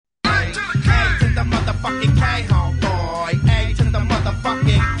motherfucking K, homeboy. A to the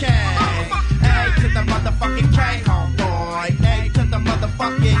motherfucking K. A to the motherfucking K, homeboy. A to the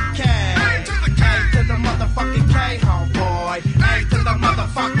motherfucking K. A to the motherfucking K, homeboy. A to the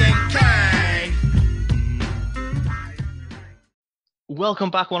motherfucking K. Welcome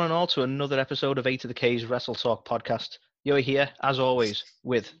back, one and all, to another episode of A to the K's Wrestle Talk podcast. You're here, as always,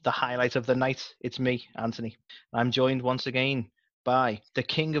 with the highlight of the night. It's me, Anthony. I'm joined once again by the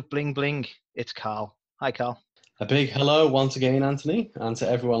king of bling bling. It's Carl. Hi, Carl. A big hello once again, Anthony, and to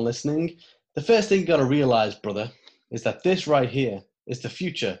everyone listening. The first thing you got to realize, brother, is that this right here is the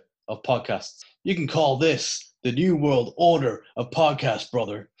future of podcasts. You can call this the new world order of podcasts,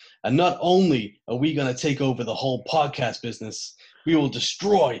 brother. And not only are we going to take over the whole podcast business, we will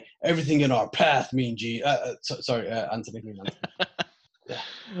destroy everything in our path, Mean G. Anthony.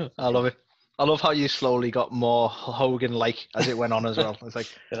 Yeah. I love it. I love how you slowly got more Hogan-like as it went on as well. It's like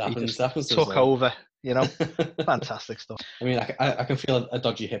it happens took over, you know. Fantastic stuff. I mean, I can feel a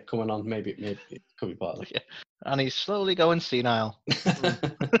dodgy hip coming on. Maybe it could be part of it. Yeah. And he's slowly going senile.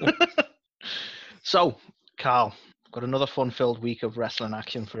 So, Carl, got another fun-filled week of wrestling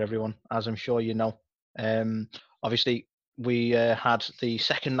action for everyone, as I'm sure you know. Obviously, we had the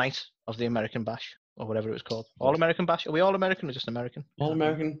second night of the American Bash, or whatever it was called. All-American Bash? Are we all-American or just American?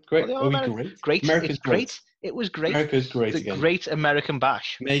 All-American. Great. Are we great? Great. America's It's great. It was great. America's great the again. Great American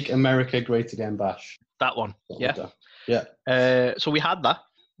Bash. Make America Great Again Bash. That one. Yeah. Yeah. So we had that.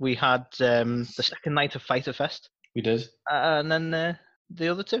 We had the second night of Fyter Fest. We did. And then the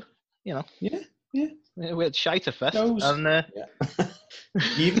other two, you know. Yeah. We had Shiter Fest. Those. And, yeah.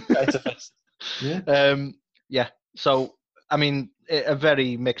 Even Shiter Fest. Yeah. Yeah. So, I mean, a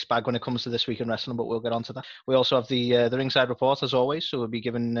very mixed bag when it comes to this week in wrestling, but we'll get on to that. We also have the Ringside Report, as always, so we'll be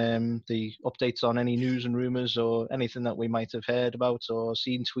giving the updates on any news and rumours or anything that we might have heard about or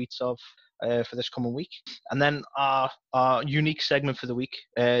seen tweets of for this coming week. And then our unique segment for the week,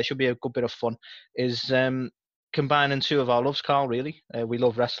 should be a good bit of fun, is combining two of our loves, Carl, really. We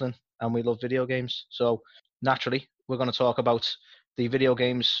love wrestling and we love video games. So, naturally, we're going to talk about the video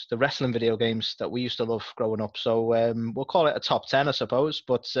games, the wrestling video games that we used to love growing up. So we'll call it a top 10, I suppose.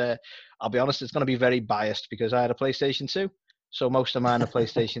 But I'll be honest, it's going to be very biased because I had a PlayStation 2. So most of mine are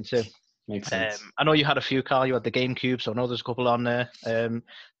PlayStation 2. Makes sense. I know you had a few, Carl. You had the GameCube, so I know there's a couple on there.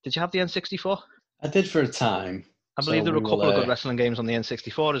 Did you have the N64? I did for a time. I believe there were a couple of good wrestling games on the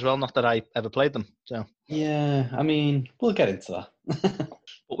N64 as well. Not that I ever played them. So. Yeah, I mean, we'll get into that.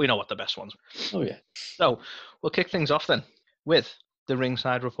 But we know what the best ones were. Oh, yeah. So we'll kick things off then with the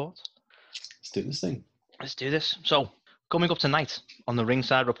Ringside Report. Let's do this thing. Let's do this. So, coming up tonight on the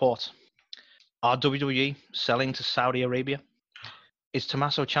Ringside Report, are WWE selling to Saudi Arabia? Is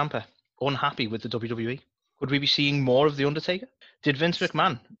Tommaso Ciampa unhappy with the WWE? Could we be seeing more of The Undertaker? Did Vince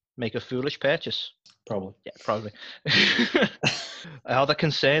McMahon make a foolish purchase? Probably. Yeah, probably. Are there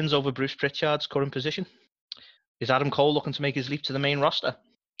concerns over Bruce Pritchard's current position? Is Adam Cole looking to make his leap to the main roster?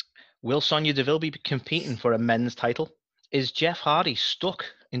 Will Sonya Deville be competing for a men's title? Is Jeff Hardy stuck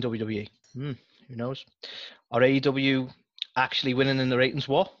in WWE? Who knows? Are AEW actually winning in the ratings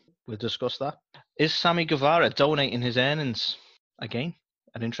war? We'll discuss that. Is Sammy Guevara donating his earnings? Again,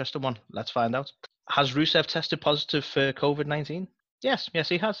 an interesting one. Let's find out. Has Rusev tested positive for COVID-19? Yes,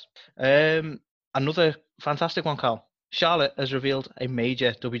 he has. Another fantastic one, Carl. Charlotte has revealed a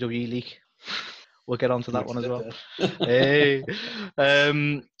major WWE leak. We'll get on to that one as well. Hey.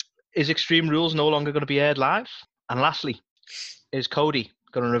 Is Extreme Rules no longer going to be aired live? And lastly, is Cody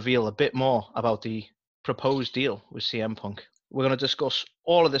going to reveal a bit more about the proposed deal with CM Punk? We're going to discuss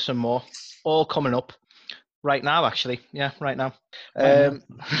all of this and more, all coming up right now, actually. Yeah, right now.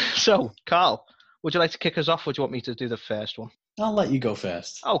 So, Carl, would you like to kick us off, or do you want me to do the first one? I'll let you go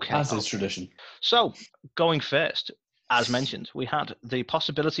first. Okay. As is tradition. So, going first, as mentioned, we had the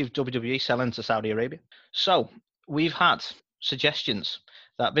possibility of WWE selling to Saudi Arabia. So, we've had suggestions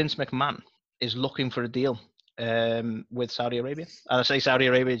that Vince McMahon is looking for a deal with Saudi Arabia. And I say Saudi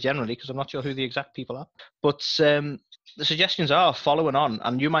Arabia generally because I'm not sure who the exact people are. But the suggestions are following on,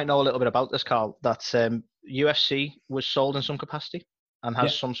 and you might know a little bit about this, Carl, that UFC was sold in some capacity and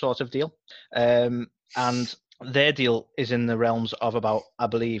has some sort of deal. And their deal is in the realms of about, I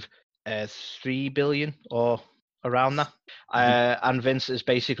believe, 3 billion or around that. And Vince is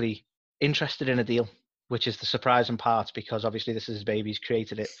basically interested in a deal, which is the surprising part, because obviously this is his baby. He's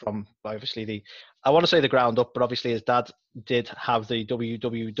created it from obviously I want to say the ground up, but obviously his dad did have the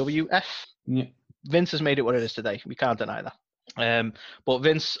WWF. Yeah. Vince has made it what it is today. We can't deny that. But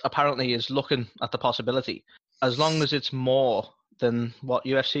Vince apparently is looking at the possibility, as long as it's more than what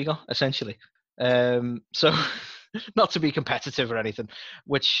UFC got, essentially. So not to be competitive or anything.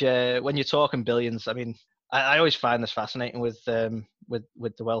 Which when you're talking billions, I mean, I always find this fascinating with the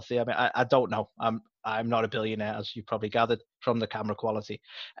wealthy. I mean, I don't know. I'm not a billionaire, as you probably gathered from the camera quality.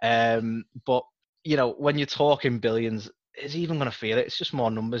 But you know, when you're talking billions, is he even going to feel it? It's just more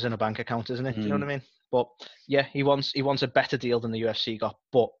numbers in a bank account, isn't it? Do you know what I mean? But yeah, he wants a better deal than the UFC got.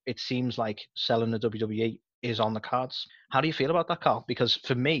 But it seems like selling the WWE is on the cards. How do you feel about that, Carl? Because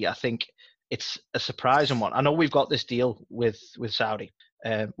for me, I think it's a surprising one. I know we've got this deal with Saudi,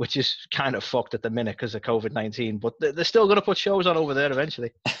 which is kind of fucked at the minute because of COVID-19, but they're still going to put shows on over there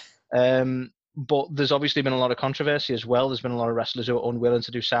eventually. But there's obviously been a lot of controversy as well. There's been a lot of wrestlers who are unwilling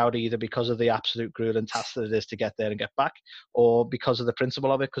to do Saudi, either because of the absolute grueling task that it is to get there and get back, or because of the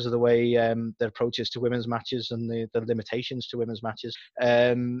principle of it, because of the way their approach is to women's matches and the limitations to women's matches.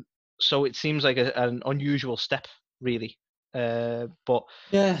 So it seems like an unusual step, really. But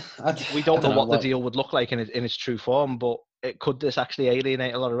yeah, we don't know what the deal would look like in its true form, but could this actually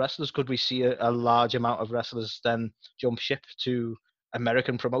alienate a lot of wrestlers? Could we see a large amount of wrestlers then jump ship to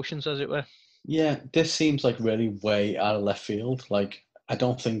American promotions, as it were? Yeah, this seems like really way out of left field. Like, I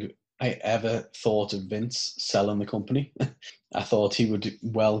don't think I ever thought of Vince selling the company. I thought he would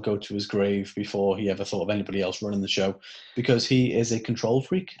well go to his grave before he ever thought of anybody else running the show, because he is a control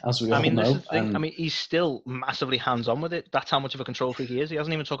freak, as we all know. This is the thing. I mean, he's still massively hands-on with it. That's how much of a control freak he is. He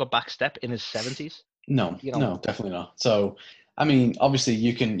hasn't even took a back step in his 70s. No, no, definitely not. So, I mean, obviously,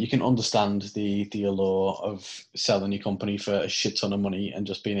 you can understand the allure of selling your company for a shit ton of money and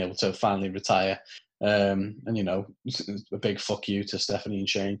just being able to finally retire. And, you know, a big fuck you to Stephanie and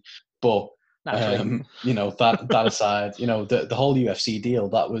Shane. But, you know, that aside, you know, the whole UFC deal,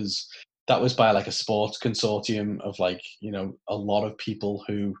 that was by like a sports consortium of, like, you know, a lot of people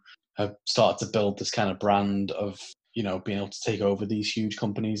who have started to build this kind of brand of, you know, being able to take over these huge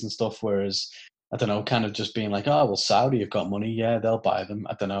companies and stuff. Whereas, I don't know, kind of just being like, oh, well, Saudi have got money, yeah, they'll buy them.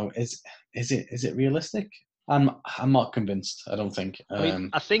 I don't know, is it realistic? I'm not convinced. I don't think. I mean,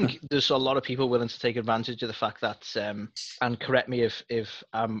 I think there's a lot of people willing to take advantage of the fact that, and correct me if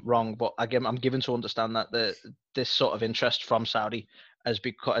I'm wrong, but again, I'm given to understand that this sort of interest from Saudi has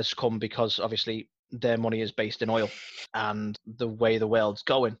come because obviously their money is based in oil, and the way the world's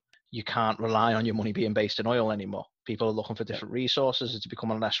going, you can't rely on your money being based in oil anymore. People are looking for different resources. It's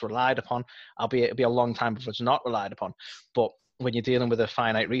becoming less relied upon. Albeit it'll be a long time before it's not relied upon. But when you're dealing with a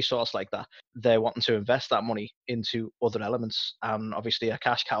finite resource like that, they're wanting to invest that money into other elements. And obviously a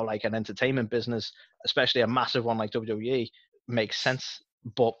cash cow like an entertainment business, especially a massive one like WWE, makes sense.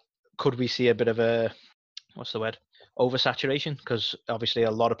 But could we see a bit of a, what's the word, oversaturation? Because obviously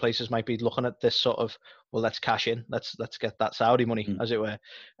a lot of places might be looking at this sort of, well, let's cash in, let's get that Saudi money, as it were.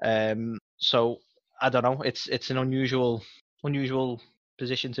 So I don't know. It's an unusual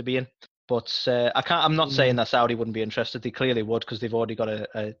position to be in. But I'm not saying that Saudi wouldn't be interested. They clearly would, because they've already got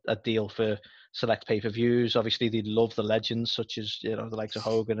a deal for select pay-per-views. Obviously, they love the legends, such as, you know, the likes of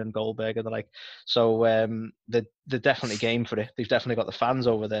Hogan and Goldberg and the like. So they're definitely game for it. They've definitely got the fans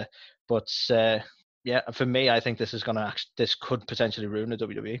over there. But yeah, for me, I think this could potentially ruin the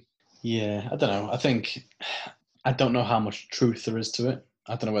WWE. Yeah, I don't know. I don't know how much truth there is to it.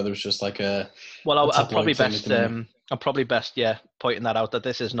 I don't know whether it's just like a. Well, I'm probably best. I'm probably best, pointing that out, that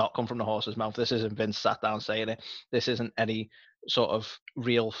this is not come from the horse's mouth. This isn't Vince sat down saying it. This isn't any sort of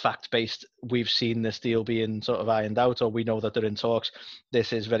real fact-based, we've seen this deal being sort of ironed out, or we know that they're in talks.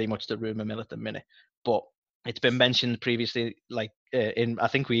 This is very much the rumour mill at the minute. But it's been mentioned previously, like I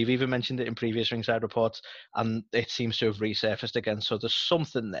think we've even mentioned it in previous Ringside reports, and it seems to have resurfaced again. So there's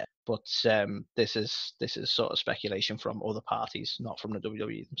something there. But this is sort of speculation from other parties, not from the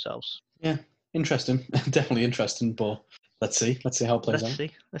WWE themselves. Yeah. Interesting, definitely interesting, but let's see how it plays out.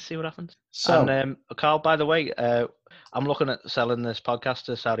 Let's see what happens. So, and Carl, by the way, I'm looking at selling this podcast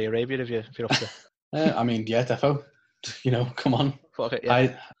to Saudi Arabia. If you're up to, I mean, yeah, defo. You know, come on. Fuck it,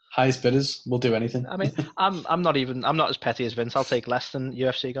 yeah. Highest bidders will do anything. I mean, I'm not as petty as Vince. I'll take less than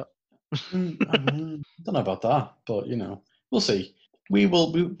UFC got. I don't know about that, but you know, we'll see.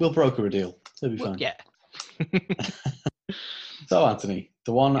 We'll broker a deal. It'll be fine. Yeah. So, Anthony,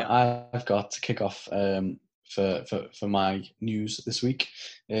 the one I've got to kick off for my news this week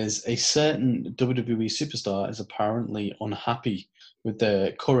is a certain WWE superstar is apparently unhappy with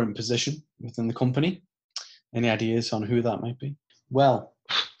their current position within the company. Any ideas on who that might be? Well,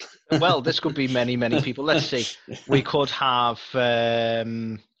 this could be many people. Let's see. We could have, I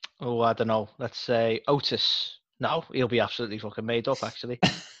don't know. Let's say Otis. No, he'll be absolutely fucking made up, actually.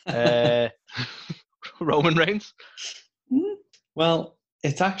 Roman Reigns. Well,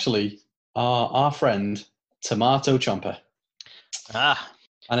 it's actually our friend Tomato Ciampa.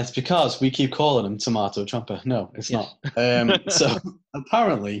 And it's because we keep calling him Tomato Ciampa. No, it's Yes. not. So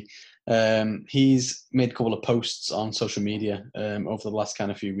apparently, he's made a couple of posts on social media over the last kind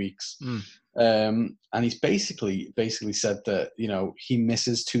of few weeks. And he's basically said that, he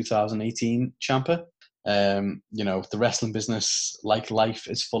misses 2018 Ciampa. The wrestling business, like life,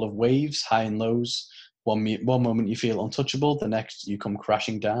 is full of waves, high and lows. One moment you feel untouchable, the next you come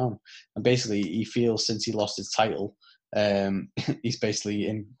crashing down. And basically, he feels since he lost his title, he's basically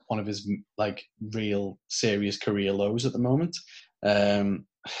in one of his real serious career lows at the moment.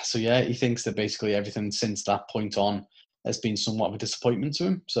 So yeah, he thinks that basically everything since that point on has been somewhat of a disappointment to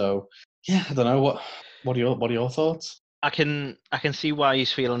him. So yeah, I don't know what are your thoughts? I can see why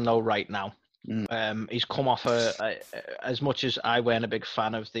he's feeling low right now. He's come off as much as I weren't a big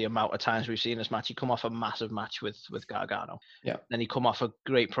fan of the amount of times we've seen this match, he come off a massive match with Gargano. Yeah. Then he come off a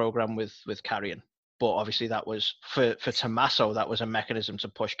great program with Karrion. But obviously that was for Tommaso, that was a mechanism to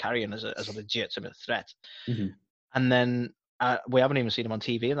push Karrion as a legitimate threat. Mm-hmm. And then we haven't even seen him on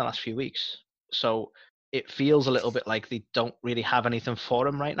TV in the last few weeks. So it feels a little bit like they don't really have anything for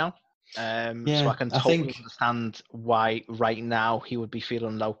him right now. So I can totally understand why right now he would be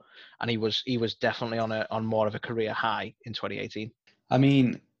feeling low, and he was definitely on more of a career high in 2018. I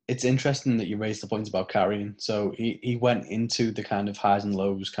mean, it's interesting that you raised the point about Karrion. So he went into the kind of highs and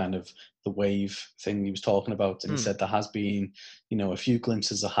lows, kind of the wave thing he was talking about, and he said there has been, a few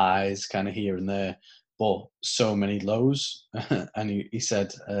glimpses of highs kind of here and there, but so many lows. And he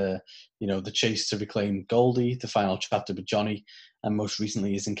said, the chase to reclaim Goldie, the final chapter with Johnny, and most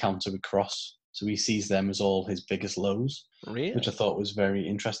recently his encounter with Cross. So he sees them as all his biggest lows, really? Which I thought was very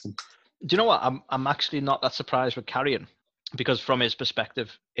interesting. Do you know what? I'm actually not that surprised with Karrion, because from his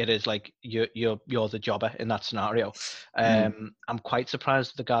perspective, it is like you're the jobber in that scenario. I'm quite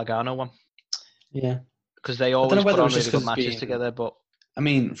surprised with the Gargano one. Yeah, because they always put on really good matches together. But I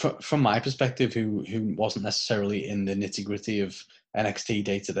mean, from my perspective, who wasn't necessarily in the nitty gritty of NXT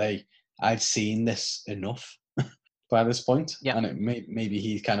day to day, I've seen this enough by this point, and it maybe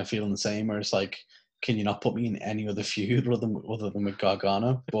he's kind of feeling the same, where it's like, can you not put me in any other feud other than with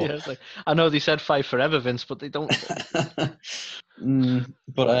Gargano? But yeah, it's like, I know they said fight forever, Vince, but they don't.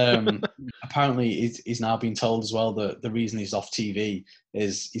 But apparently he's now been told as well that the reason he's off TV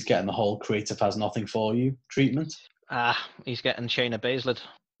is he's getting the whole creative has nothing for you treatment. He's getting Shayna Baszler.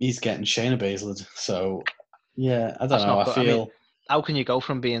 He's getting Shayna Baszler. So yeah, I don't know. I feel. I mean, how can you go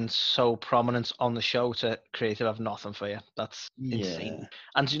from being so prominent on the show to creative have nothing for you? That's insane.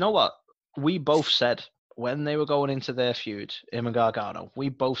 And do you know what? We both said when they were going into their feud, him and Gargano, we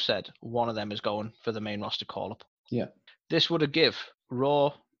both said one of them is going for the main roster call-up. Yeah. This would have give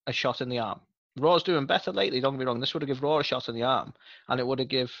Raw a shot in the arm. Raw's doing better lately, don't get me wrong. This would have give Raw a shot in the arm, and it would have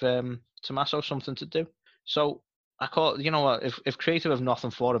give Tommaso something to do. So I call, you know what, if creative have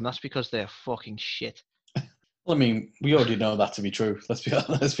nothing for them, that's because they're fucking shit. Well, I mean, we already know that to be true. Let's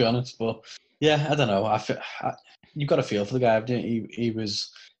be honest. But yeah, I don't know. You've got to feel for the guy. He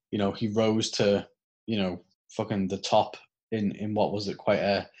was, he rose to, fucking the top in what was it, quite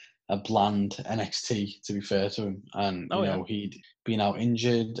a bland NXT, to be fair to him. And he'd been out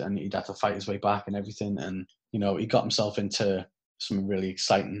injured and he'd had to fight his way back and everything. And he got himself into some really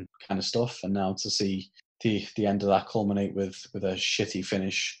exciting kind of stuff. And now to see the end of that culminate with a shitty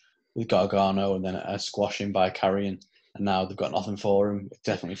finish with Gargano and then a squashing by Karrion, and now they've got nothing for him. It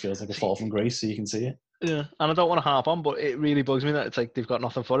definitely feels like a fall from grace, so you can see it. Yeah, and I don't want to harp on, but it really bugs me that it's like they've got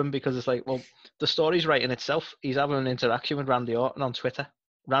nothing for him, because it's like, well, the story's right in itself. He's having an interaction with Randy Orton on Twitter.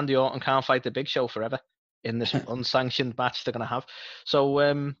 Randy Orton can't fight the Big Show forever in this unsanctioned match they're going to have. So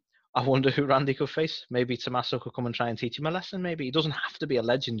I wonder who Randy could face. Maybe Tommaso could come and try and teach him a lesson. Maybe he doesn't have to be a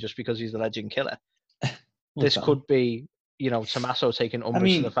legend just because he's the legend killer. This could be, Tommaso taking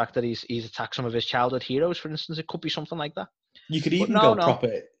umbrage to the fact that he's attacked some of his childhood heroes, for instance. It could be something like that. You could even go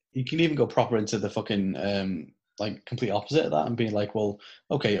proper. You can even go proper into the fucking complete opposite of that and be like, well,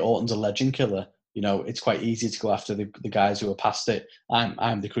 okay, Orton's a legend killer. It's quite easy to go after the guys who are past it.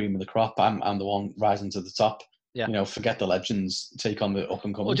 I'm the cream of the crop. I'm the one rising to the top. Yeah. Forget the legends. Take on the up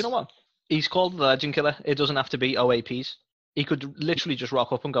and comers. Well, do you know what? He's called the legend killer. It doesn't have to be OAPs. He could literally just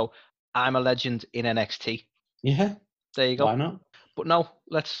rock up and go, I'm a legend in NXT. Yeah. There you go. Why not? But no,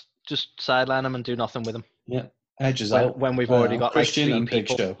 let's just sideline him and do nothing with him. Yeah. Edges out. When we've already got Christian like 3 and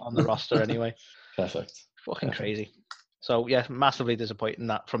people Big Show on the roster anyway. Perfect. Fucking crazy. So yeah, massively disappointing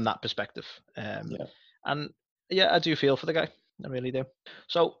that from that perspective. And yeah, I do feel for the guy. I really do.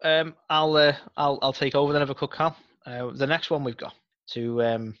 So I'll take over then, have a quick call. The next one we've got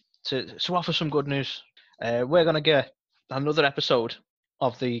to offer some good news. We're gonna get another episode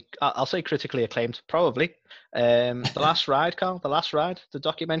of the, I'll say critically acclaimed, probably. The Last Ride, Carl, The Last Ride, the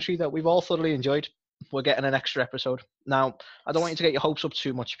documentary that we've all thoroughly enjoyed. We're getting an extra episode. Now, I don't want you to get your hopes up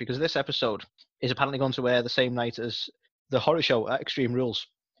too much because this episode is apparently going to air the same night as the horror show at Extreme Rules,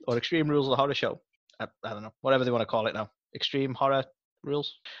 or Extreme Rules of the Horror Show. I don't know, whatever they want to call it now. Extreme Horror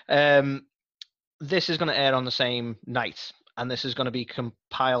Rules. This is going to air on the same night, and this is going to be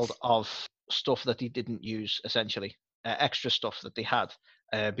compiled of stuff that they didn't use, essentially, extra stuff that they had,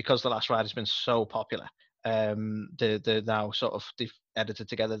 because The Last Ride has been so popular. They're now sort of, they've edited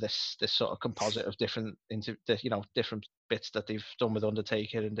together this sort of composite of different different bits that they've done with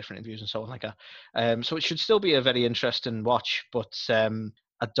Undertaker and different interviews and so on like that. So it should still be a very interesting watch, but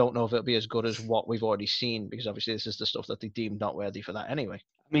I don't know if it'll be as good as what we've already seen, because obviously this is the stuff that they deemed not worthy for that anyway.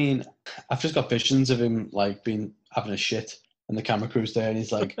 I mean, I've just got visions of him like having a shit, and the camera crew's there, and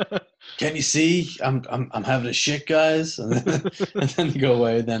he's like, "Can you see? I'm having a shit, guys." And then they go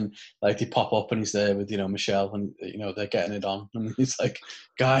away, and then like they pop up, and he's there with Michelle, and they're getting it on, and he's like,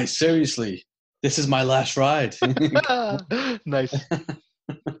 "Guys, seriously, this is my last ride." Nice,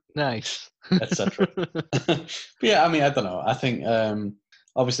 nice, etc. But yeah, I mean, I don't know. I think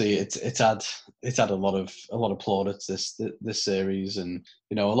obviously it's had a lot of plaudits this series, and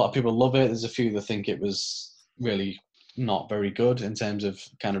a lot of people love it. There's a few that think it was really not very good in terms of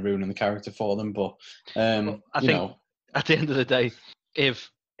kind of ruining the character for them, but I think at the end of the day, if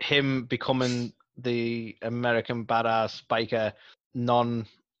him becoming the American badass biker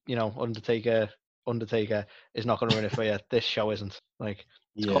Undertaker is not going to ruin it for you, this show isn't. Like,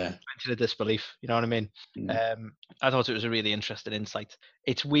 it's suspension of disbelief, you know what I mean? I thought it was a really interesting insight.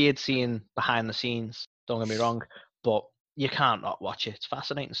 It's weird seeing behind the scenes, don't get me wrong, but you can't not watch it. It's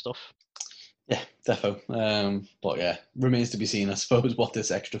fascinating stuff. Yeah, defo. But yeah, remains to be seen, I suppose, what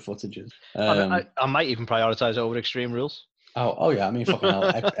this extra footage is. I might even prioritise it over Extreme Rules. Oh yeah, I mean, fucking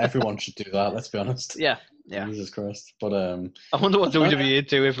hell, everyone should do that. Let's be honest. Yeah. Jesus Christ! But I wonder what WWE would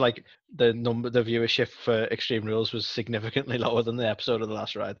do if like the viewership for Extreme Rules was significantly lower than the episode of The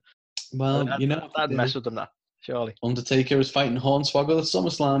Last Ride. Well, that'd mess with them, that surely. Undertaker is fighting Hornswoggle at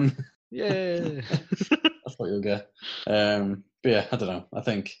SummerSlam. Yeah, that's what you'll get. But yeah, I don't know. I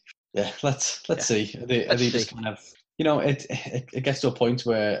think. Yeah, let's see. Are they just kind of, it gets to a point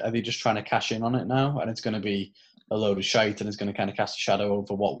where are they just trying to cash in on it now, and it's going to be a load of shite, and it's going to kind of cast a shadow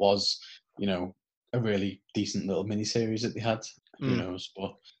over what was, a really decent little mini-series that they had. Who knows?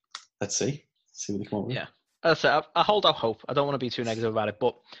 But let's see what they come up with. Yeah, as I say, I hold out hope. I don't want to be too negative about it,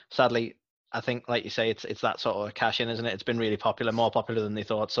 but sadly, I think, like you say, it's that sort of cash in, isn't it? It's been really popular, more popular than they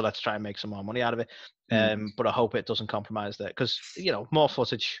thought. So let's try and make some more money out of it. But I hope it doesn't compromise that, because more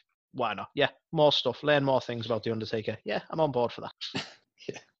footage. Why not? Yeah, more stuff. Learn more things about The Undertaker. Yeah, I'm on board for that.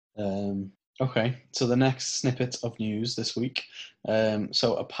 Yeah. Okay, so the next snippet of news this week.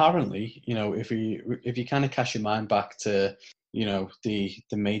 So apparently, if you kind of cast your mind back to, the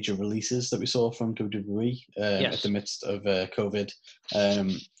major releases that we saw from WWE at the midst of COVID,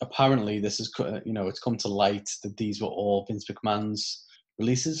 apparently this is, it's come to light that these were all Vince McMahon's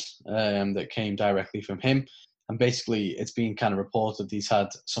releases that came directly from him. And basically, it's been kind of reported he's had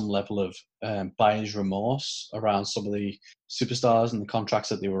some level of buyer's remorse around some of the superstars and the contracts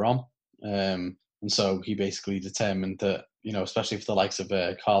that they were on. And so he basically determined that, especially for the likes of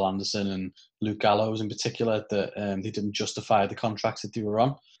Carl Anderson and Luke Gallows in particular, that they didn't justify the contracts that they were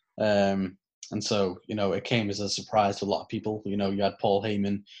on. And so, it came as a surprise to a lot of people. You had Paul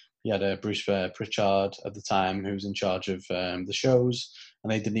Heyman, you had Bruce Pritchard at the time, who was in charge of the shows,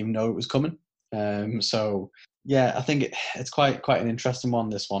 and they didn't even know it was coming. So... yeah, I think it's quite an interesting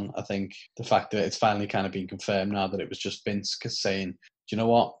one, this one. I think the fact that it's finally kind of been confirmed now that it was just Vince saying, do you know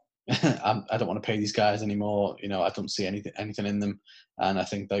what? I don't want to pay these guys anymore. I don't see anything in them. And I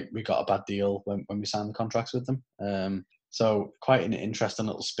think that we got a bad deal when we signed the contracts with them. So quite an interesting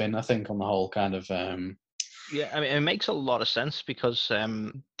little spin, I think, on the whole kind of... Yeah, I mean, it makes a lot of sense because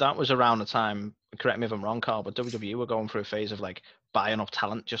that was around the time, correct me if I'm wrong, Carl, but WWE were going through a phase of like buying up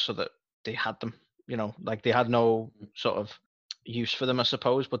talent just so that they had them. Like they had no sort of use for them, I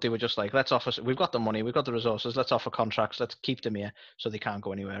suppose, but they were just like, let's offer, we've got the money, we've got the resources, let's offer contracts, let's keep them here so they can't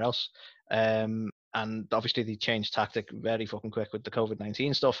go anywhere else. And obviously they changed tactic very fucking quick with the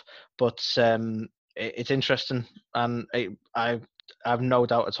COVID-19 stuff, but it's interesting, and I have no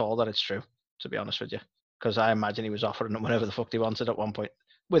doubt at all that it's true, to be honest with you, because I imagine he was offering them whatever the fuck they wanted at one point,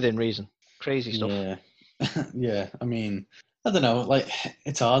 within reason. Crazy stuff. Yeah. Yeah, I mean, I don't know, like,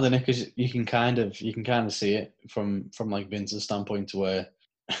 it's hard, isn't it? Because you can kind of see it from like Vince's standpoint, to where,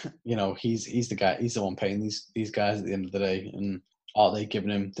 he's the guy, he's the one paying these guys at the end of the day, and are they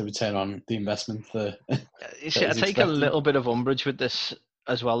giving him the return on the investment? You see, I take a little bit of umbrage with this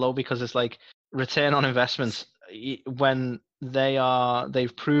as well, though, because it's like return on investments when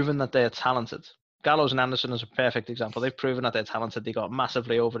they've proven that they're talented. Gallows and Anderson is a perfect example. They've proven that they're talented. They got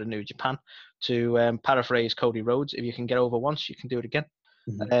massively over in New Japan. To paraphrase Cody Rhodes, if you can get over once, you can do it again.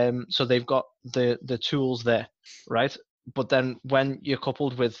 So they've got the tools there, right? But then when you're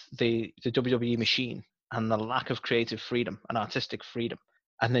coupled with the WWE machine and the lack of creative freedom and artistic freedom,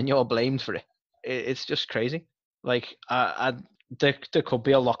 and then you're blamed for it, it's just crazy. Like, there could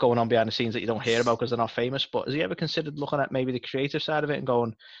be a lot going on behind the scenes that you don't hear about because they're not famous. But has he ever considered looking at maybe the creative side of it and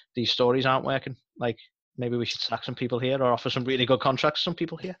going, these stories aren't working? Like, maybe we should sack some people here or offer some really good contracts to some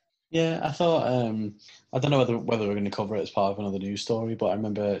people here? Yeah, I thought, I don't know whether we're going to cover it as part of another news story, but I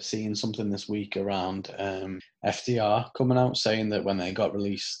remember seeing something this week around FDR coming out saying that when they got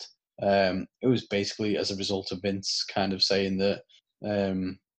released, it was basically as a result of Vince kind of saying that,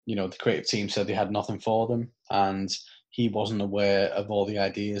 the creative team said they had nothing for them, and he wasn't aware of all the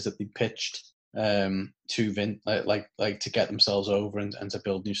ideas that they pitched to Vince, like to get themselves over and to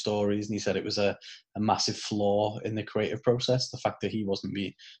build new stories. And he said it was a massive flaw in the creative process, the fact that he wasn't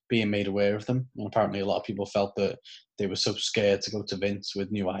being made aware of them. And apparently a lot of people felt that they were so scared to go to Vince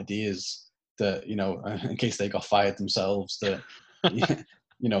with new ideas that, in case they got fired themselves, that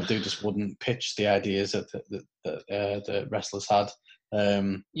they just wouldn't pitch the ideas that the wrestlers had.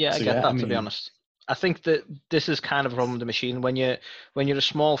 Yeah, I get that, to be honest. I think that this is kind of a problem with the machine. When you're a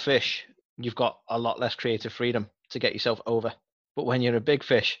small fish, you've got a lot less creative freedom to get yourself over. But when you're a big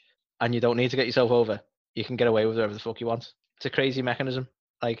fish and you don't need to get yourself over, you can get away with whatever the fuck you want. It's a crazy mechanism.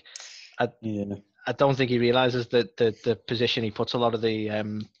 Like, I don't think he realizes that the position he puts a lot of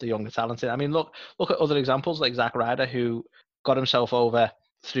the younger talent in. I mean, look at other examples like Zack Ryder, who got himself over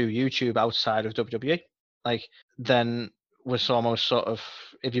through YouTube outside of WWE. Like, then was almost sort of,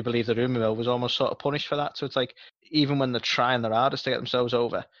 if you believe the rumor mill, was almost sort of punished for that. So it's like, even when they're trying their hardest to get themselves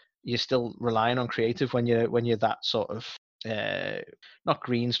over, you're still relying on creative when you're that sort of not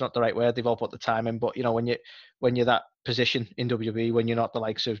green's not the right word, they've all put the time in, but when you're that position in WWE, when you're not the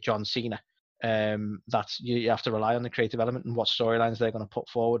likes of John Cena, that's you have to rely on the creative element and what storylines they're going to put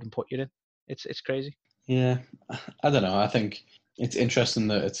forward and put you in. It's crazy. Yeah, I don't know. I think it's interesting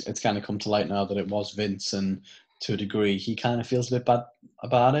that it's kind of come to light now that it was Vince, and to a degree he kind of feels a bit bad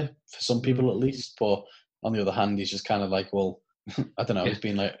about it, for some people at least. But on the other hand, he's just kind of like, well, I don't know. He's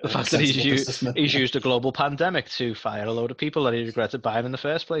been like the fact that he's used a global pandemic to fire a load of people that he regretted buying in the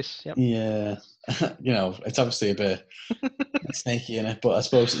first place. Yep. Yeah, it's obviously a bit snaky in it, but I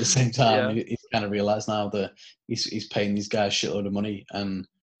suppose at the same time, he's kind of realised now that he's paying these guys shitload of money, and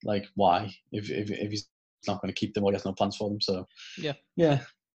like, why? If he's not going to keep them, or he has no plans for them. So yeah,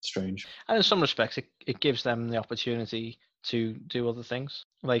 strange. And in some respects, it gives them the opportunity to do other things.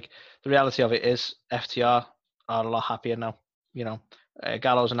 Like, the reality of it is, FTR are a lot happier now.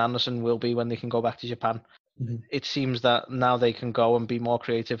 Gallows and Anderson will be when they can go back to Japan. Mm-hmm. It seems that now they can go and be more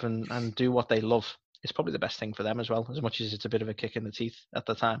creative and do what they love. It's probably the best thing for them as well, as much as it's a bit of a kick in the teeth at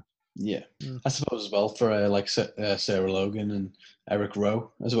the time. Yeah, I suppose as well for like Sarah Logan and Eric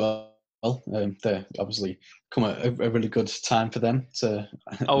Rowe as well. They obviously come at a really good time for them to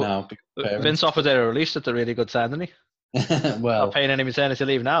now be parents. Vince offered her a release at a really good time, didn't he? Well, not paying any maternity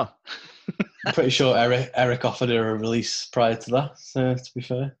leave now. I'm pretty sure Eric offered her a release prior to that, so to be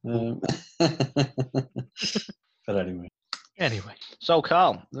fair. But anyway. So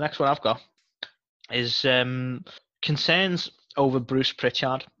Carl, the next one I've got is concerns over Bruce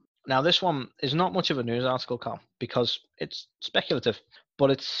Pritchard. Now, this one is not much of a news article, Carl, because it's speculative, but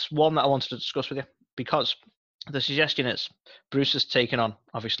it's one that I wanted to discuss with you, because the suggestion is Bruce has taken on,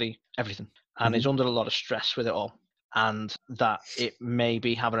 obviously, everything, and is under a lot of stress with it all, and that it may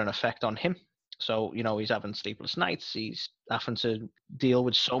be having an effect on him. So, he's having sleepless nights. He's having to deal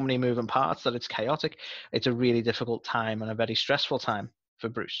with so many moving parts that it's chaotic. It's a really difficult time and a very stressful time for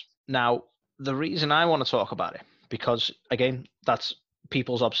Bruce. Now, the reason I want to talk about it, because, again, that's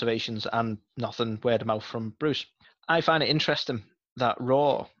people's observations and nothing word of mouth from Bruce. I find it interesting that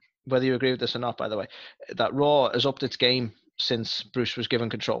Raw, whether you agree with this or not, by the way, that Raw has upped its game since Bruce was given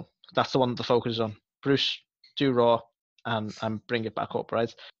control. That's the one that the focus is on. Bruce, do Raw and bring it back up,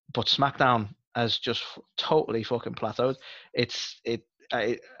 right? But SmackDown has just totally fucking plateaued.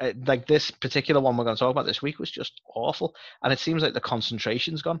 Like, this particular one we're going to talk about this week was just awful, and it seems like the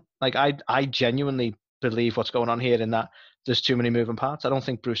concentration's gone. Like, I genuinely believe what's going on here in that there's too many moving parts. I don't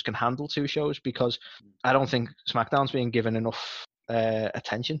think Bruce can handle 2 shows, because I don't think SmackDown's being given enough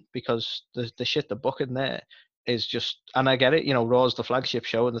attention, because the shit they're booking there is just, and I get it, Raw's the flagship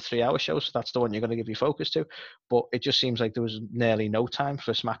show and the 3-hour show, so that's the one you're going to give your focus to. But it just seems like there was nearly no time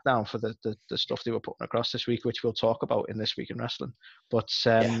for SmackDown for the stuff they were putting across this week, which we'll talk about in This Week in Wrestling. But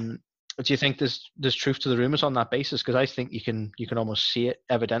do you think there's truth to the rumors on that basis? Because I think you can almost see it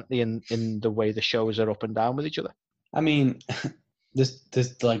evidently in the way the shows are up and down with each other. I mean,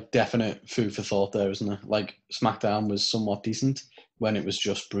 there's like definite food for thought there, isn't there? Like SmackDown was somewhat decent when it was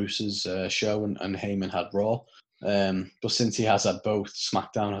just Bruce's show and Heyman had Raw. But since he has had both,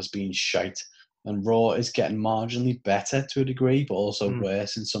 SmackDown has been shite. And Raw is getting marginally better to a degree, but also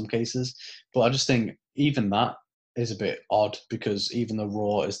worse in some cases. But I just think even that is a bit odd, because even though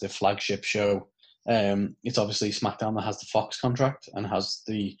Raw is the flagship show, it's obviously SmackDown that has the Fox contract and has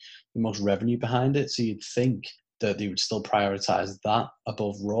the most revenue behind it. So you'd think that they would still prioritize that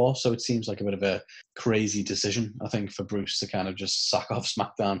above Raw. So it seems like a bit of a crazy decision, I think, for Bruce to kind of just sack off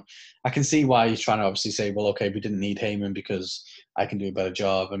SmackDown. I can see why he's trying to obviously say, well, okay, we didn't need Heyman because I can do a better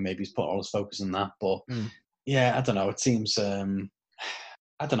job, and maybe he's put all his focus on that. But yeah, I don't know. It seems, I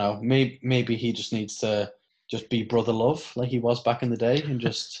don't know, maybe he just needs to just be brother love like he was back in the day, and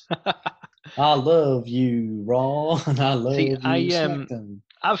just, I love you, Raw, and I love you, SmackDown.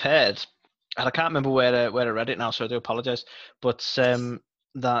 I've heard, and I can't remember where I read it now, so I do apologize, but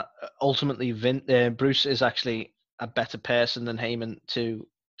that ultimately Bruce is actually a better person than Heyman to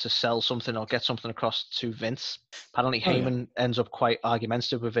sell something or get something across to Vince. Apparently Heyman ends up quite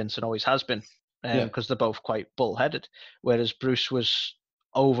argumentative with Vince and always has been, because they're both quite bullheaded, whereas Bruce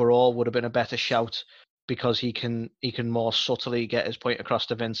overall would have been a better shout, because he can more subtly get his point across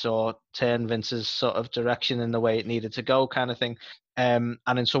to Vince, or turn Vince's sort of direction in the way it needed to go, kind of thing. And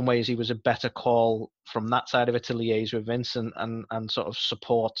in some ways, he was a better call from that side of it to liaise with Vince and sort of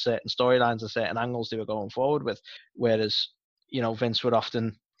support certain storylines and certain angles they were going forward with. Whereas, Vince would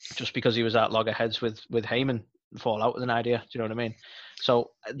often, just because he was at loggerheads with Heyman, fall out with an idea. Do you know what I mean?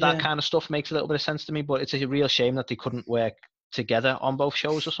 So that kind of stuff makes a little bit of sense to me, but it's a real shame that they couldn't work together on both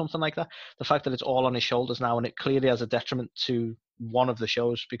shows or something like that. The fact that it's all on his shoulders now, and it clearly has a detriment to one of the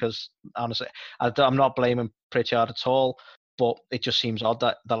shows, because honestly, I'm not blaming Pritchard at all, but it just seems odd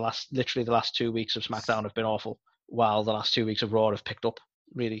that the last 2 weeks of SmackDown have been awful, while the last 2 weeks of Raw have picked up.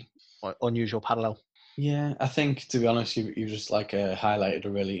 Really unusual parallel. Yeah, I think, to be honest, you just highlighted a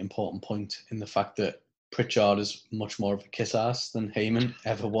really important point in the fact that Pritchard is much more of a kiss ass than Heyman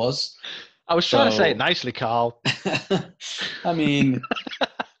ever was. I was trying to say it nicely, Carl. I mean,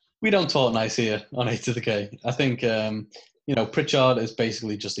 we don't talk nice here on A to the K. I think, Pritchard is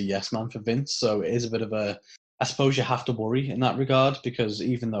basically just a yes man for Vince. So it is a bit of I suppose you have to worry in that regard, because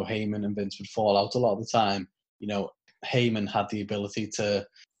even though Heyman and Vince would fall out a lot of the time, Heyman had the ability to,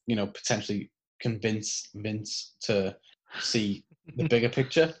 potentially convince Vince to see the bigger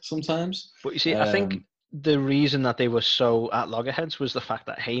picture sometimes. But you see, I think the reason that they were so at loggerheads was the fact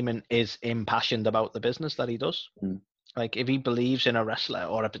that Heyman is impassioned about the business that he does. Like, if he believes in a wrestler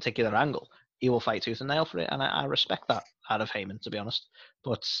or a particular angle, he will fight tooth and nail for it, and I respect that out of Heyman, to be honest.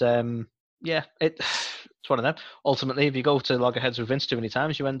 But it's one of them. Ultimately, if you go to loggerheads with Vince too many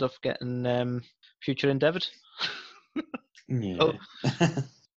times, you end up getting future endeavoured. Yeah.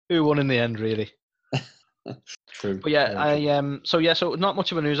 Who won in the end, really? True. But yeah, so not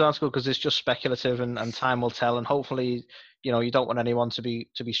much of a news article, because it's just speculative, and time will tell. And hopefully, you don't want anyone to be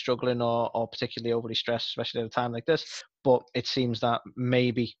struggling or particularly overly stressed, especially at a time like this. But it seems that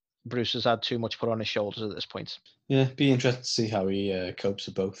maybe Bruce has had too much put on his shoulders at this point. Yeah, be interested to see how he copes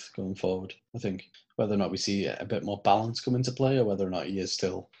with both going forward. I think whether or not we see a bit more balance come into play, or whether or not he is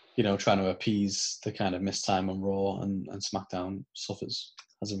still, trying to appease the kind of missed time on Raw, and SmackDown suffers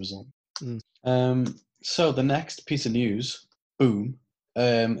as a result. So the next piece of news, boom,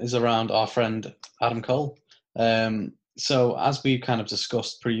 is around our friend Adam Cole. So as we kind of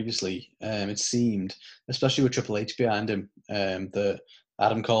discussed previously, it seemed, especially with Triple H behind him, that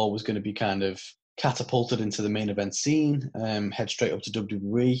Adam Cole was going to be kind of catapulted into the main event scene, head straight up to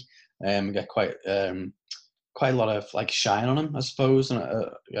WWE, get quite a lot of shine on him, I suppose, and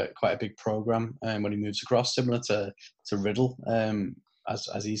quite a big program when he moves across, similar to Riddle,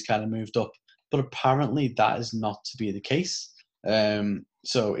 as he's kind of moved up. But apparently that is not to be the case.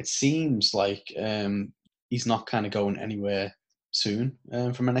 So it seems like he's not kind of going anywhere soon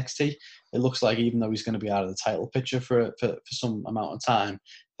from NXT. It looks like, even though he's going to be out of the title picture for some amount of time,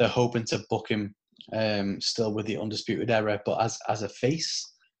 they're hoping to book him still with the Undisputed Era, but as a face.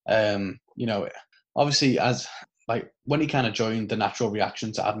 Obviously, as when he kind of joined, the natural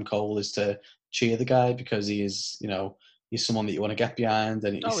reaction to Adam Cole is to cheer the guy, because he is, he's someone that you want to get behind,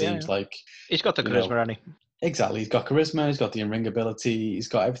 and he seems like he's got the charisma, hasn't he? Exactly. He's got charisma, he's got the in-ring ability, he's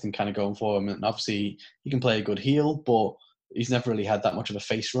got everything kind of going for him. And obviously, he can play a good heel, but he's never really had that much of a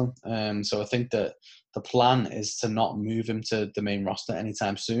face run. So I think that the plan is to not move him to the main roster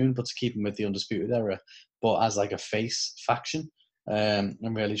anytime soon, but to keep him with the Undisputed Era, but as like a face faction, and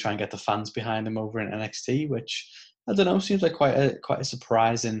really try and get the fans behind him over in NXT, which I don't know, seems like quite a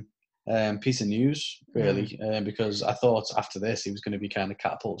surprising piece of news, really, because I thought after this he was going to be kind of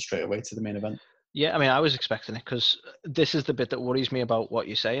catapulted straight away to the main event. Yeah, I mean, I was expecting it because this is the bit that worries me about what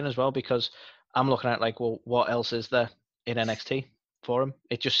you're saying as well, because I'm looking at like, well, what else is there in NXT for him?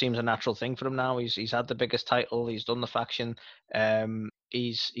 It just seems a natural thing for him now. He's had the biggest title, he's done the faction,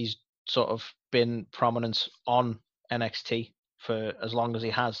 he's sort of been prominent on NXT for as long as he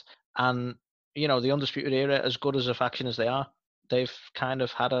has, and you know, the Undisputed Era, as good as a faction as they are, they've kind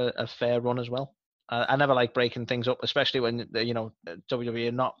of had a fair run as well. I never like breaking things up, especially when you know WWE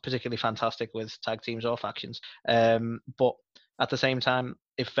are not particularly fantastic with tag teams or factions. But at the same time,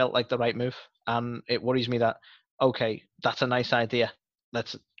 it felt like the right move, and it worries me that okay, that's a nice idea.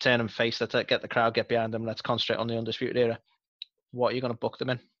 Let's turn them face. Let's get the crowd, get behind them. Let's concentrate on the Undisputed Era. What are you going to book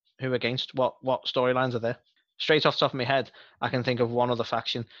them in? Who against? What storylines are there? Straight off the top of my head, I can think of one other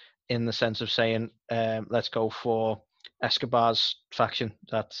faction in the sense of saying, let's go for Escobar's faction.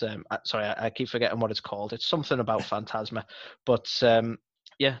 That's sorry, I keep forgetting what it's called. It's something about Phantasma, but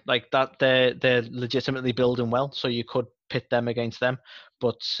yeah, like that. They're legitimately building well, so you could pit them against them.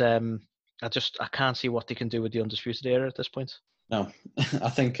 But I can't see what they can do with the Undisputed Era at this point. No, I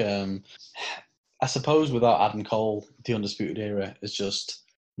think I suppose without Adam Cole, the Undisputed Era is just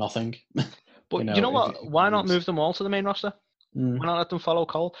nothing. But you know what? Why not move them all to the main roster? Why not let them follow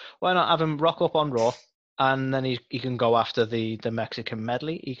Cole? Why not have him rock up on Raw, and then he can go after the Mexican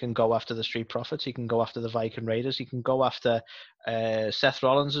medley. He can go after the Street Profits. He can go after the Viking Raiders. He can go after Seth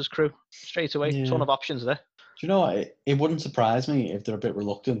Rollins' crew straight away. Yeah. Ton of options there. Do you know what? It wouldn't surprise me if they're a bit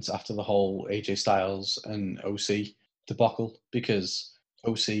reluctant after the whole AJ Styles and OC debacle, because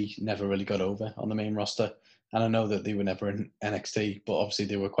OC never really got over on the main roster. And I know that they were never in NXT, but obviously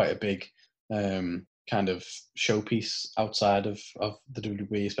they were quite a big kind of showpiece outside of the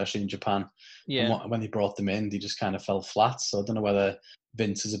WWE, especially in Japan. Yeah. And when they brought them in, they just kind of fell flat. So I don't know whether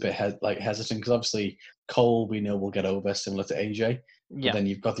Vince is a bit hesitant, because obviously Cole, we know, will get over similar to AJ. But Yeah. then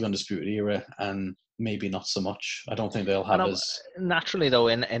you've got the Undisputed Era, and maybe not so much. I don't think they'll have as... Naturally, though,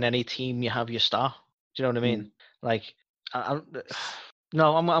 in any team, you have your star. Do you know what I mean? Like,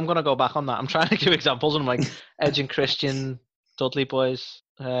 no, I'm going to go back on that. I'm trying to give examples, and I'm like, Edge and Christian, Dudley boys.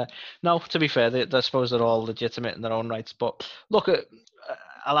 No, to be fair, I suppose they're all legitimate in their own rights. But look at,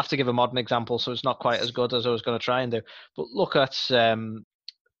 I'll have to give a modern example, so it's not quite as good as I was going to try and do. But look at,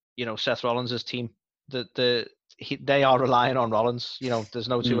 you know, Seth Rollins' team. They are relying on Rollins. You know, there's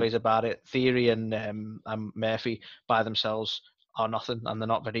no two ways about it. Theory and Murphy by themselves are nothing, and they're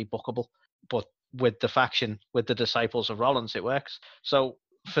not very bookable. But with the faction, with the disciples of Rollins, it works. So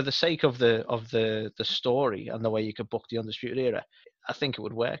for the sake of the story and the way you could book the Undisputed Era, I think it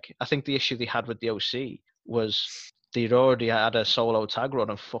would work. I think the issue they had with the OC was they'd already had a solo tag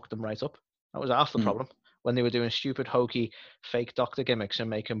run and fucked them right up. That was half the problem, when they were doing stupid, hokey, fake doctor gimmicks and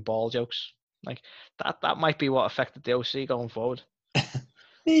making ball jokes. Like that might be what affected the OC going forward.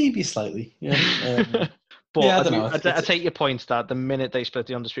 Maybe slightly, yeah. But yeah, I don't know. I take your point that the minute they split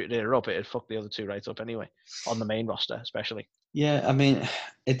the Undisputed Era up, it'd fuck the other two right up anyway, on the main roster especially. Yeah, I mean,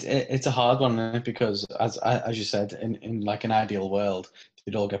 it's a hard one, isn't it? Because as you said, in like an ideal world,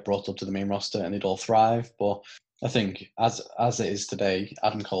 they'd all get brought up to the main roster and they'd all thrive. But I think as it is today,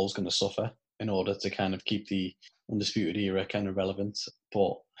 Adam Cole's going to suffer in order to kind of keep the Undisputed Era kind of relevant.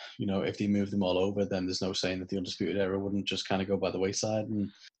 But you know, if they move them all over, then there's no saying that the Undisputed Era wouldn't just kind of go by the wayside. And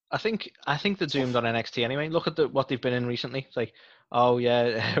I think they're doomed on NXT anyway. Look at what they've been in recently. It's like, oh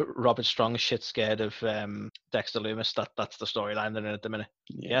yeah, Robert Strong is shit scared of Dexter Lumis. That's the storyline they're in at the minute.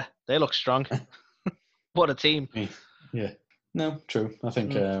 Yeah, they look strong. What a team. Yeah. No, true. I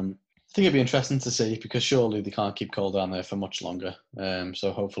think it'd be interesting to see, because surely they can't keep Cole down there for much longer.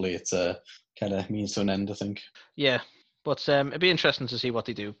 So hopefully it's kind of means to an end, I think. Yeah, but it'd be interesting to see what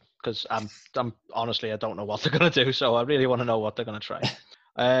they do, because I'm honestly, I don't know what they're going to do, so I really want to know what they're going to try.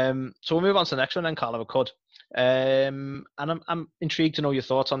 So we'll move on to the next one then, Carl, if we could. And I'm intrigued to know your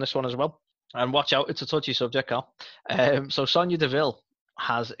thoughts on this one as well. And watch out, it's a touchy subject, Carl. So Sonya Deville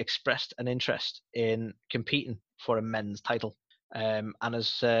has expressed an interest in competing for a men's title, and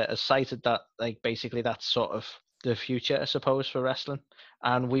has cited that, like, basically that's sort of the future, I suppose, for wrestling.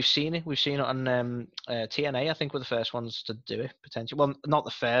 And we've seen it on TNA. I think were the first ones to do it, potentially. Well, not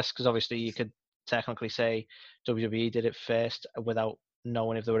the first, because obviously you could technically say WWE did it first without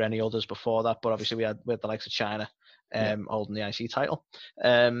knowing if there were any others before that, but obviously we had the likes of China holding the IC title.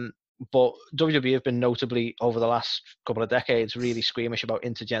 But WWE have been notably over the last couple of decades really squeamish about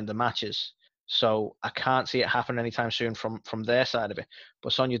intergender matches. So I can't see it happen anytime soon from their side of it.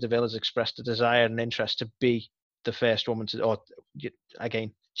 But Sonya Deville has expressed a desire and interest to be the first woman to, or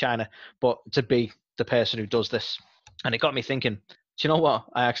again, China, but to be the person who does this. And it got me thinking, do you know what?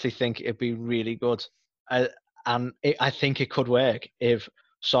 I actually think it'd be really good. I think it could work if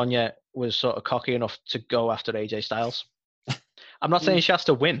Sonya was sort of cocky enough to go after AJ Styles. I'm not saying she has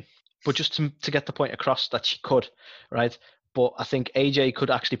to win, but just to get the point across that she could, right? But I think AJ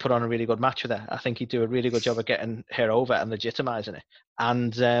could actually put on a really good match with her. I think he'd do a really good job of getting her over and legitimizing it.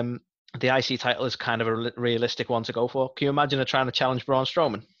 And the IC title is kind of a realistic one to go for. Can you imagine her trying to challenge Braun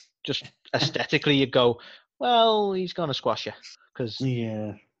Strowman? Just aesthetically, you go, well, he's going to squash you because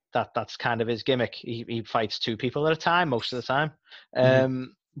that's kind of his gimmick. He fights two people at a time most of the time.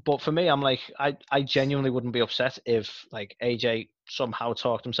 But for me, I'm like, I genuinely wouldn't be upset if like AJ somehow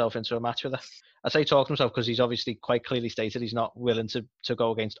talked himself into a match with her. I say talked himself because he's obviously quite clearly stated he's not willing to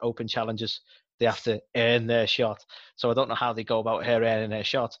go against open challenges. They have to earn their shot. So I don't know how they go about her earning her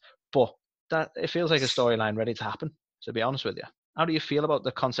shot, but that it feels like a storyline ready to happen, to be honest with you. How do you feel about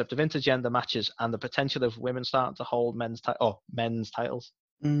the concept of intergender matches and the potential of women starting to hold men's titles?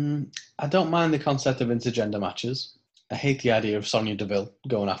 I don't mind the concept of intergender matches. I hate the idea of Sonya Deville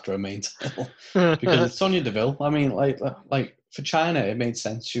going after a main title because it's Sonya Deville. I mean, like for China, it made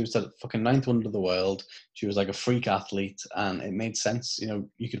sense. She was the fucking ninth wonder of the world. She was like a freak athlete, and it made sense. You know,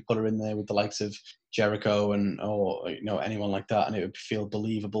 you could put her in there with the likes of Jericho or anyone like that, and it would feel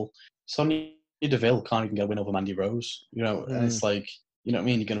believable. Sonya Deville can't even get a win over Mandy Rose. You know, and it's like, you know what I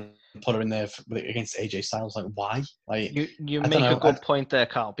mean? You're gonna put her in there against AJ Styles. Like, why? Like, you make a good point there,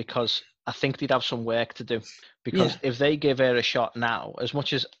 Carl, because I think they'd have some work to do. Because if they give her a shot now, as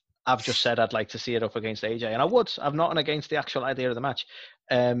much as I've just said I'd like to see it up against AJ, and I would, I've nothing against the actual idea of the match,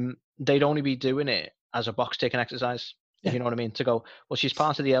 they'd only be doing it as a box-ticking exercise, if you know what I mean, to go, well, she's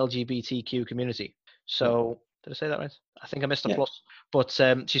part of the LGBTQ community. So, did I say that right? I think I missed a plus. But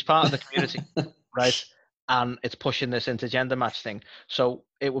she's part of the community, right? And it's pushing this intergender match thing. So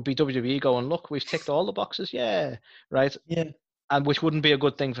it would be WWE going, look, we've ticked all the boxes, right? Yeah. And which wouldn't be a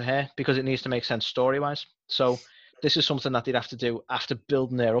good thing for her because it needs to make sense story-wise. So this is something that they'd have to do after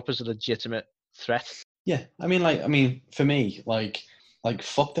building her up as a legitimate threat. Yeah, I mean, for me, like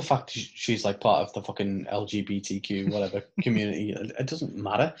fuck the fact she's like part of the fucking LGBTQ whatever community. It doesn't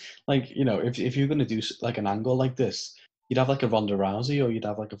matter. Like, you know, if you're gonna do like an angle like this, you'd have like a Ronda Rousey, or you'd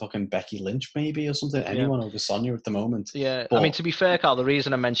have like a fucking Becky Lynch maybe, or something. Anyone over Sonya at the moment. Yeah, but I mean, to be fair, Carl, the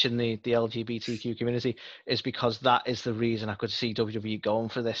reason I mentioned the LGBTQ community is because that is the reason I could see WWE going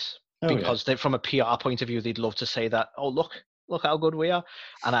for this. Because from a PR point of view, they'd love to say that, oh, look how good we are.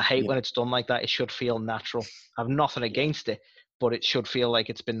 And I hate when it's done like that. It should feel natural. I've nothing against it, but it should feel like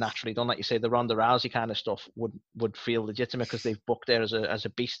it's been naturally done. Like you say, the Ronda Rousey kind of stuff would feel legitimate because they've booked her as a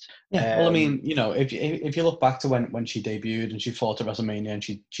beast. Yeah, well, I mean, you know, if you look back to when she debuted and she fought at WrestleMania and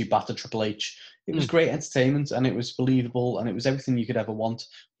she battered Triple H, it was great entertainment and it was believable and it was everything you could ever want.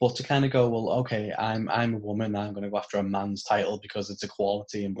 But to kind of go, well, okay, I'm a woman, I'm going to go after a man's title because it's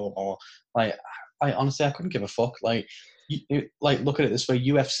equality and blah blah blah. Like, I honestly, I couldn't give a fuck. Like, look at it this way: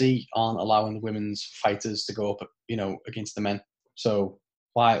 UFC aren't allowing the women's fighters to go up, you know, against the men. So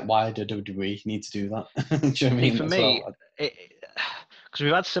why do WWE need to do that? Do you know what I mean? For me, because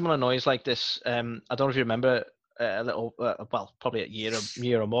we've had similar noise like this. I don't know if you remember a little, probably a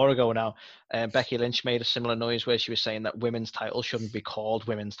year or more ago now. Becky Lynch made a similar noise where she was saying that women's titles shouldn't be called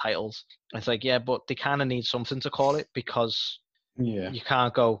women's titles. And it's like, yeah, but they kind of need something to call it because you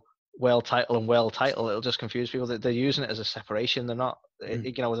can't go world title and world title. It'll just confuse people. They're using it as a separation. They're not,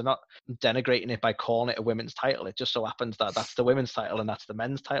 you know, they're not denigrating it by calling it a women's title. It just so happens that that's the women's title and that's the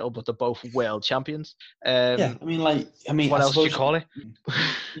men's title, but they're both world champions. Yeah, I mean, what else do you call it?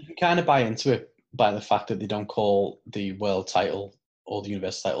 You can kind of buy into it by the fact that they don't call the world title or the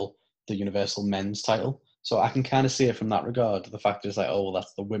universal title the universal men's title. So I can kind of see it from that regard. The fact is like, oh, well,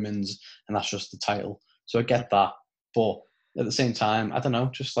 that's the women's and that's just the title. So I get that, but at the same time, I don't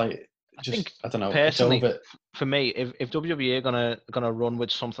know. I don't know. Personally, for me, if WWE are gonna run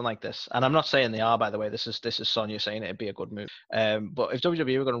with something like this, and I'm not saying they are, by the way. This is Sonya saying it'd be a good move. But if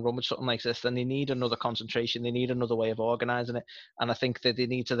WWE are gonna run with something like this, then they need another concentration. They need another way of organizing it, and I think that they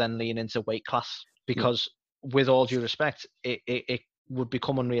need to then lean into weight class because, with all due respect, it would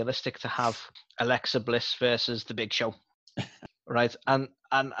become unrealistic to have Alexa Bliss versus the Big Show. right? And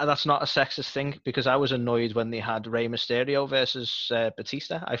that's not a sexist thing, because I was annoyed when they had Rey Mysterio versus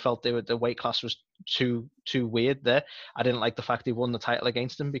Batista. I felt the weight class was too weird there. I didn't like the fact he won the title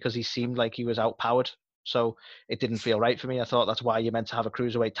against him, because he seemed like he was outpowered. So it didn't feel right for me. I thought that's why you're meant to have a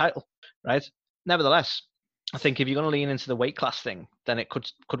cruiserweight title, right? Nevertheless, I think if you're going to lean into the weight class thing, then it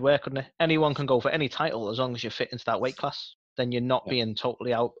could work, couldn't it? Anyone can go for any title as long as you fit into that weight class. Then you're not being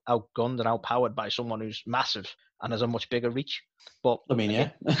totally outgunned and outpowered by someone who's massive and has a much bigger reach. But I mean,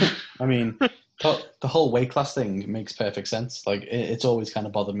 yeah. I mean, the whole weight class thing makes perfect sense. Like, it's always kind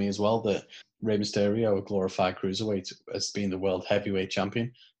of bothered me as well that Rey Mysterio, a glorified cruiserweight, has been the world heavyweight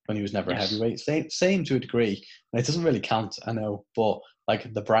champion when he was never a heavyweight. Same to a degree. And it doesn't really count, I know, but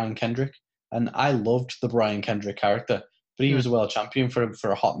like the Brian Kendrick, and I loved the Brian Kendrick character, but he was a world champion for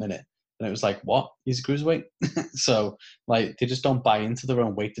a hot minute. And it was like, what? He's a cruiserweight? So, like, they just don't buy into their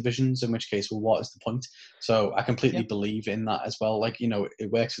own weight divisions, in which case, well, what is the point? So I completely believe in that as well. Like, you know,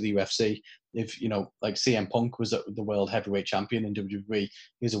 it works for the UFC. If, you know, like CM Punk was the world heavyweight champion in WWE, he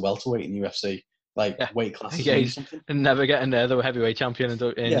was a welterweight in UFC. Like, weight classes mean something. Never getting there, the heavyweight champion in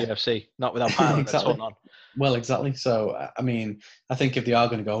UFC, not without piling exactly. a ton on. Well, exactly. So, I mean, I think if they are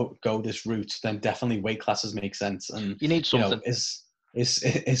going to go this route, then definitely weight classes make sense. And you need something. You know,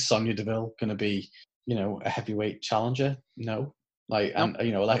 is Sonya Deville going to be, you know, a heavyweight challenger? No. Like, and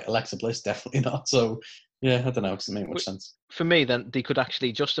you know, like Alexa Bliss, definitely not. So, yeah, I don't know. It doesn't make much sense. For me, then they could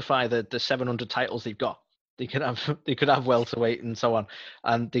actually justify the 700 titles they've got. They could have welterweight and so on,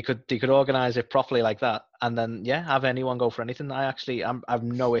 and they could organize it properly like that, and then have anyone go for anything. I've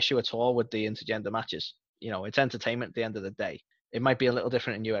no issue at all with the intergender matches. You know, it's entertainment at the end of the day. It might be a little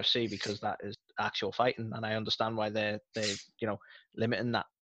different in UFC because that is actual fighting, and I understand why they're limiting that.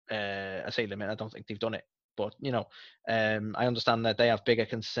 I say limit. I don't think they've done it, but you know, I understand that they have bigger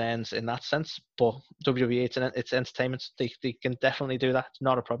concerns in that sense. But WWE, it's entertainment. They can definitely do that. It's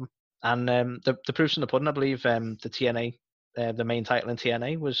not a problem. And the proof's in the pudding. I believe the TNA, the main title in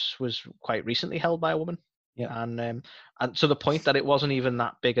TNA was quite recently held by a woman. Yeah. And to the point that it wasn't even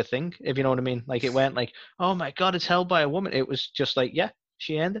that big a thing, if you know what I mean. Like, it weren't like, oh my God, it's held by a woman. It was just like, yeah,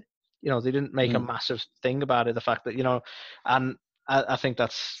 she earned it. You know, they didn't make a massive thing about it. The fact that, you know, and I think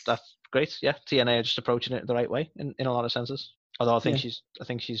that's great. Yeah, TNA are just approaching it the right way in a lot of senses. Although I think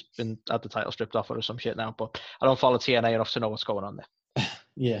she's been had the title stripped off her or some shit now. But I don't follow TNA enough to know what's going on there.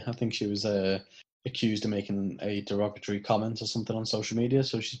 Yeah, I think she was accused of making a derogatory comment or something on social media,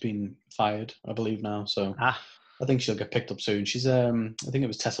 so she's been fired, I believe now. So I think she'll get picked up soon. She's I think it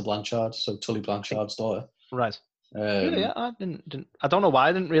was Tessa Blanchard, so Tully Blanchard's daughter. Right. Really? Yeah, I didn't. I don't know why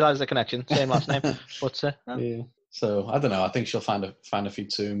I didn't realize the connection. Same last name, but yeah. So I don't know. I think she'll find a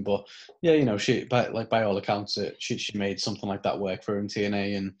feed soon. But yeah, you know, she by all accounts, she made something like that work for her in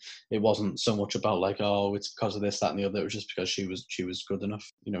TNA, and it wasn't so much about like, oh, it's because of this, that, and the other. It was just because she was good enough.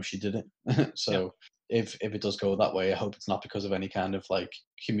 You know, she did it. So if it does go that way, I hope it's not because of any kind of like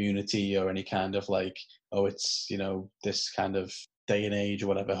community or any kind of like, oh, it's, you know, this kind of day and age or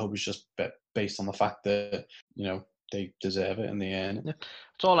whatever. I hope it's just based on the fact that, you know, they deserve it and they earn it. Yeah.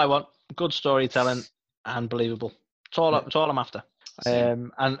 That's all I want. Good storytelling and believable. It's all I'm after.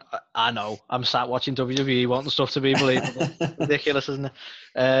 And I know I'm sat watching WWE wanting stuff to be believable. Ridiculous, isn't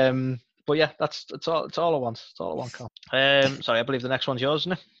it? But yeah, it's all I want. It's all I want, Carl. Sorry, I believe the next one's yours,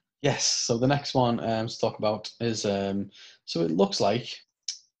 isn't it? Yes. So the next one to talk about is so it looks like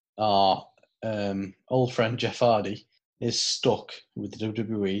our old friend Jeff Hardy is stuck with the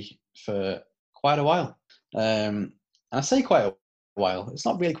WWE for quite a while. And I say quite a while. It's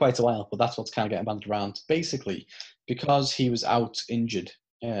not really quite a while, but that's what's kind of getting bandied around. Basically, because he was out injured,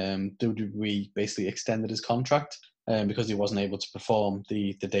 WWE basically extended his contract because he wasn't able to perform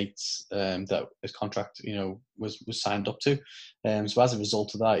the dates that his contract, you know, was signed up to. So as a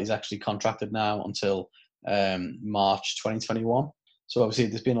result of that, he's actually contracted now until March 2021. So obviously,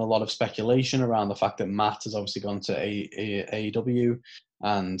 there's been a lot of speculation around the fact that Matt has obviously gone to AEW,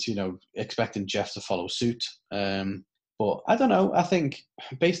 and you know, expecting Jeff to follow suit. But I don't know. I think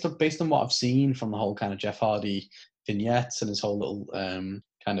based on what I've seen from the whole kind of Jeff Hardy vignettes and his whole little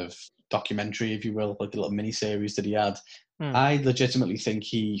kind of documentary, if you will, like the little mini series that he had, I legitimately think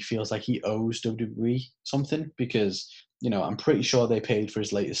he feels like he owes WWE something because, you know, I'm pretty sure they paid for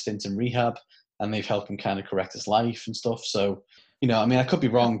his latest stint in rehab and they've helped him kind of correct his life and stuff. So, you know, I mean, I could be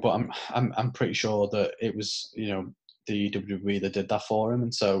wrong, but I'm pretty sure that it was, you know, the WWE that did that for him,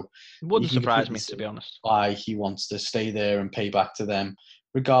 and so it wouldn't surprise me, to be honest, why he wants to stay there and pay back to them,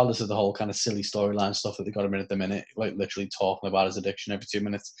 regardless of the whole kind of silly storyline stuff that they got him in at the minute, like literally talking about his addiction every 2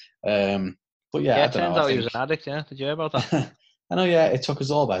 minutes. But yeah, it turns out he was an addict. Yeah, did you hear about that? I know. Yeah, it took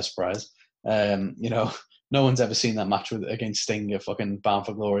us all by surprise. You know, no one's ever seen that match against Sting at fucking Bound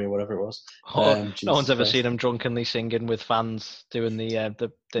for Glory or whatever it was. No Jesus one's ever Christ. seen him drunkenly singing with fans doing Yeah,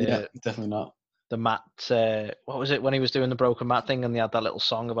 definitely not. the mat. What was it when he was doing the broken mat thing and they had that little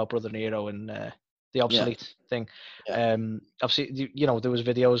song about Brother Nero and the obsolete thing. Yeah. Obviously, you know, there was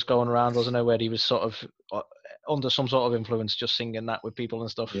videos going around, wasn't there, where he was sort of under some sort of influence, just singing that with people and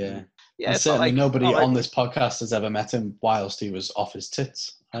stuff. Yeah. Yeah, And it's not certainly like, nobody not like, on this podcast has ever met him whilst he was off his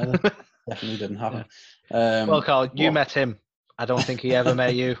tits either. Definitely didn't happen. Well, Carl, you but- met him. I don't think he ever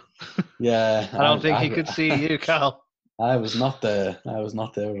met you. Yeah. I don't think he could see you, Carl. I was not there. I was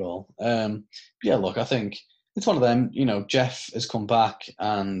not there at all. Yeah, look, I think it's one of them. You know, Jeff has come back,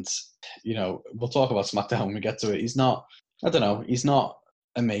 and you know, we'll talk about SmackDown when we get to it. He's not. I don't know. He's not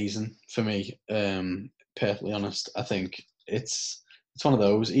amazing for me. Perfectly honest, I think it's one of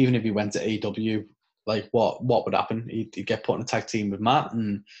those. Even if he went to AEW, like what would happen? He'd get put in a tag team with Matt,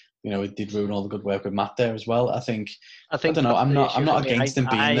 and you know, it did ruin all the good work with Matt there as well. I think I don't know. I'm not against him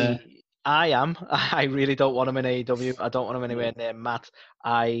being there. I am. I really don't want him in AEW. I don't want him anywhere near Matt.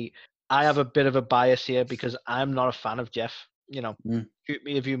 I have a bit of a bias here because I'm not a fan of Jeff. You know, shoot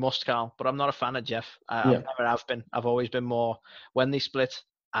me if you must, Carl, but I'm not a fan of Jeff. I never have been. I've always been more when they split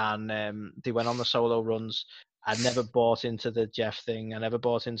and they went on the solo runs. I never bought into the Jeff thing. I never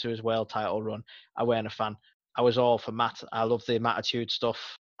bought into his world title run. I weren't a fan. I was all for Matt. I love the Mattitude stuff.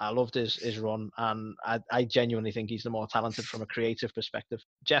 I loved his run, and I genuinely think he's the more talented from a creative perspective.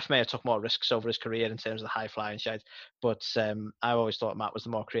 Jeff may have took more risks over his career in terms of the high flying shit, but I always thought Matt was the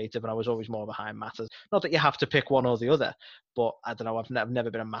more creative, and I was always more behind Matt. Not that you have to pick one or the other, but I don't know. I've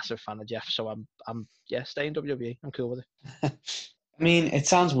never been a massive fan of Jeff, so I'm staying WWE. I'm cool with it. I mean, it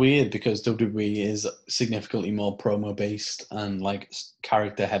sounds weird because WWE is significantly more promo based and like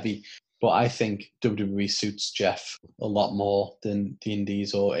character heavy. But I think WWE suits Jeff a lot more than the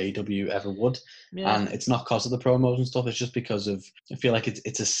Indies or AEW ever would. Yeah. And it's not because of the promos and stuff. It's just because of, I feel like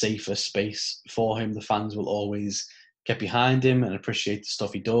it's a safer space for him. The fans will always get behind him and appreciate the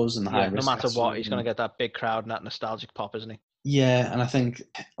stuff he does. And the high risk. No matter what, he's going to get that big crowd and that nostalgic pop, isn't he? Yeah, and I think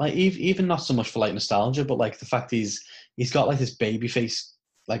like even not so much for like nostalgia, but like the fact he's got like this babyface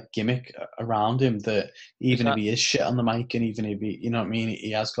like gimmick around him that even if he is shit on the mic and even if he, you know what I mean,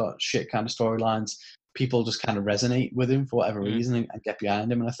 he has got shit kind of storylines, people just kind of resonate with him for whatever reason and get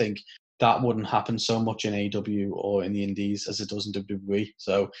behind him. And I think that wouldn't happen so much in AEW or in the Indies as it does in WWE.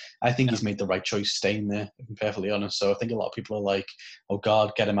 So I think he's made the right choice staying there, if I'm perfectly honest. So I think a lot of people are like, oh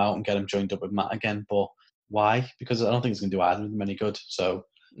God, get him out and get him joined up with Matt again. But why? Because I don't think it's going to do either of them any good. So,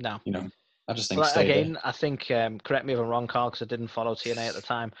 no, you know, I just think again, I think, correct me if I'm wrong, Carl, because I didn't follow TNA at the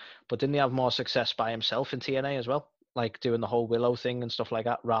time, but didn't he have more success by himself in TNA as well? Like doing the whole Willow thing and stuff like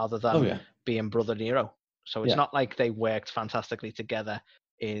that, rather than being Brother Nero. So it's not like they worked fantastically together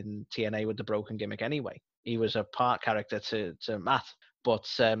in TNA with the broken gimmick anyway. He was a part character to Matt, but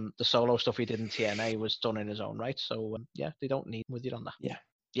the solo stuff he did in TNA was done in his own right. So they don't need with you on that.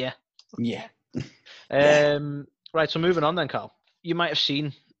 Yeah. Right, so moving on then, Carl. You might have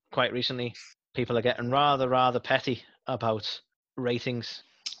seen quite recently people are getting rather petty about ratings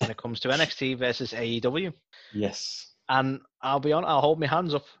when it comes to NXT versus AEW. Yes. And I'll be honest, I'll hold my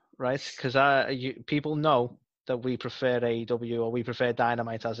hands up, right? Because people know that we prefer AEW or we prefer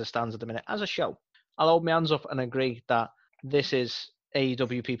Dynamite as it stands at the minute as a show. I'll hold my hands up and agree that this is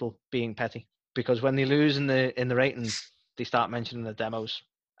AEW people being petty, because when they lose in the ratings, they start mentioning the demos.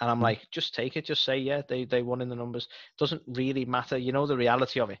 And I'm like, just take it. Just say, they won in the numbers. Doesn't really matter. You know the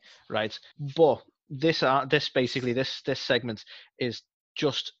reality of it, right? But this segment is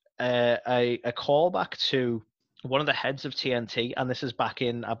just a callback to one of the heads of TNT, and this is back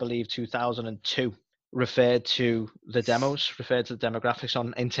in, I believe, 2002, referred to the demos, referred to the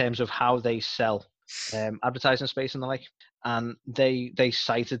demographics in terms of how they sell advertising space and the like. And they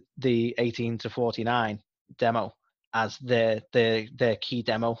cited the 18 to 49 demo as their key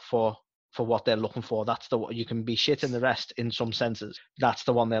demo for what they're looking for. That's the one. You can be shit in the rest in some senses. That's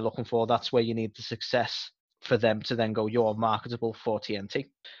the one they're looking for. That's where you need the success for them to then go, you're marketable for TNT.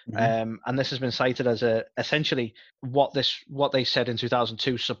 And this has been cited as essentially what they said in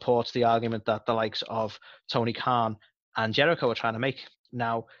 2002 supports the argument that the likes of Tony Khan and Jericho are trying to make.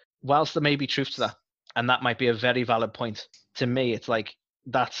 Now, whilst there may be truth to that, and that might be a very valid point, to me, it's like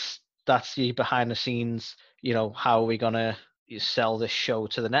that's the behind the scenes, you know, how are we going to sell this show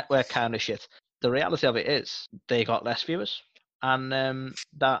to the network kind of shit. The reality of it is they got less viewers, and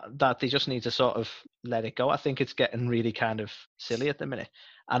that they just need to sort of let it go. I think it's getting really kind of silly at the minute.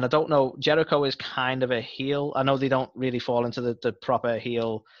 And I don't know, Jericho is kind of a heel. I know they don't really fall into the proper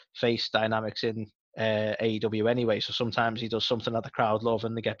heel face dynamics in AEW anyway. So sometimes he does something that the crowd love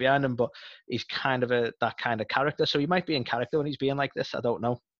and they get behind him. But he's kind of that kind of character. So he might be in character when he's being like this. I don't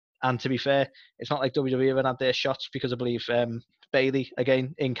know. And to be fair, it's not like WWE haven't had their shots, because I believe Bailey,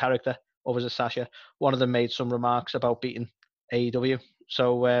 again, in character, over as Sasha, one of them made some remarks about beating AEW.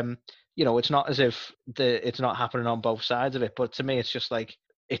 So, it's not as if it's not happening on both sides of it. But to me, it's just like,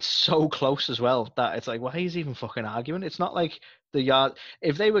 it's so close as well that it's like, why is he even fucking arguing? It's not like the yard.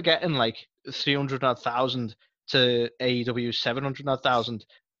 If they were getting like 300,000 to AEW 700,000,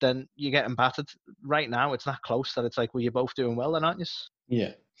 then you're getting battered. Right now, it's that close that it's like, well, you're both doing well, then, aren't you?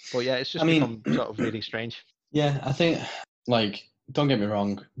 Yeah. But yeah, it's just become sort of really strange. Yeah, I think, like, don't get me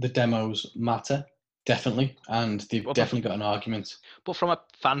wrong, the demos matter, definitely, and they've definitely got an argument. But from a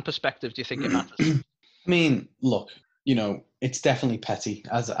fan perspective, do you think it matters? I mean, look, it's definitely petty,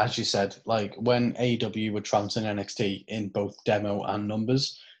 as you said. Like, when AEW were trouncing NXT in both demo and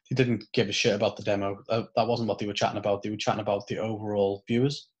numbers, they didn't give a shit about the demo. That wasn't what they were chatting about. They were chatting about the overall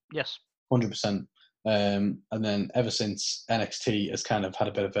viewers. Yes. 100%. And then ever since, NXT has kind of had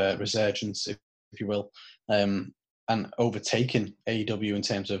a bit of a resurgence, if you will, and overtaken AEW in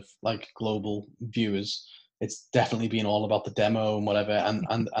terms of like global viewers. It's definitely been all about the demo and whatever,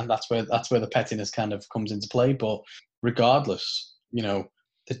 and that's where the pettiness kind of comes into play. But regardless, the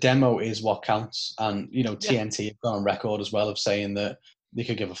demo is what counts, and TNT have gone on record as well of saying that they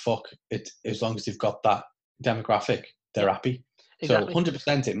could give a fuck as long as they've got that demographic, they're happy. Exactly. So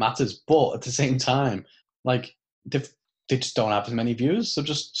 100% it matters, but at the same time, like they just don't have as many views, so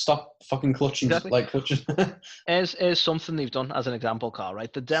just stop fucking clutching. Exactly. Like clutching. As something they've done as an example, Carl,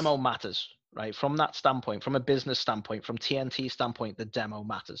 right? The demo matters, right? From that standpoint, from a business standpoint, from TNT standpoint, the demo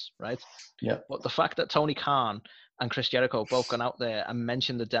matters, right? Yeah. But the fact that Tony Khan and Chris Jericho both gone out there and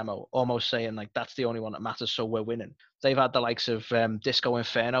mentioned the demo, almost saying like that's the only one that matters, so we're winning. They've had the likes of Disco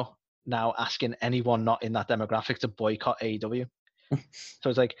Inferno now asking anyone not in that demographic to boycott AEW. So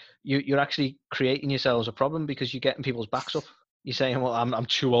it's like you're actually creating yourselves a problem because you're getting people's backs up. You're saying, well, I'm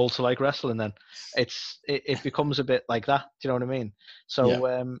too old to like wrestling. Then it becomes a bit like that. Do you know what I mean?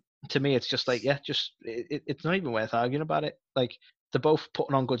 So to me, it's just like, it's not even worth arguing about it. Like, they're both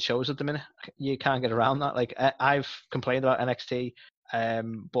putting on good shows at the minute. You can't get around that. Like, I've complained about NXT,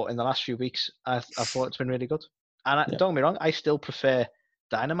 but in the last few weeks, I thought it's been really good. And don't get me wrong, I still prefer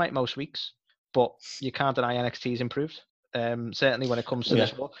Dynamite most weeks, but you can't deny NXT's improved. Certainly when it comes to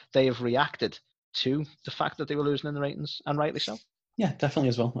this, they have reacted to the fact that they were losing in the ratings, and rightly so. Yeah, definitely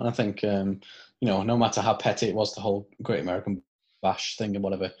as well. And I think, no matter how petty it was, the whole Great American Bash thing and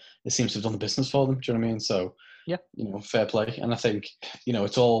whatever, it seems to have done the business for them. Do you know what I mean? So, fair play. And I think,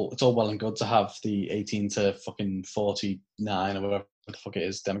 it's all well and good to have the 18 to fucking 49 or whatever the fuck it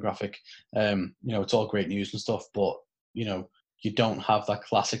is demographic. It's all great news and stuff, but, you don't have that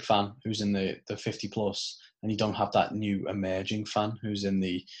classic fan who's in the 50 plus, and you don't have that new emerging fan who's in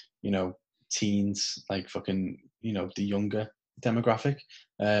the, teens, like fucking, the younger demographic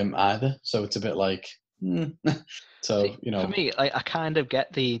either. So it's a bit like, so, See, for me, I kind of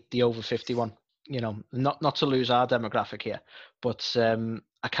get the over 51, not to lose our demographic here, but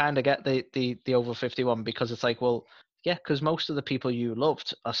I kind of get the over 51 because it's like, well, yeah, because most of the people you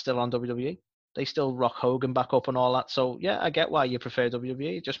loved are still on WWE. They still rock Hogan back up and all that. So, yeah, I get why you prefer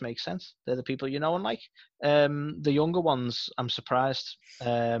WWE. It just makes sense. They're the people you know and like. The younger ones, I'm surprised.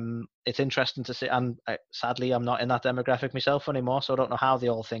 It's interesting to see. And sadly, I'm not in that demographic myself anymore, so I don't know how they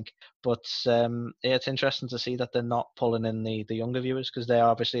all think. But it's interesting to see that they're not pulling in the younger viewers, because they're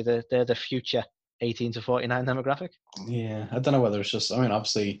obviously they're the future 18 to 49 demographic. Yeah, I don't know whether it's just,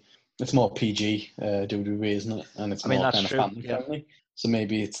 obviously, it's more PG WWE, isn't it? And it's more kind of family friendly. So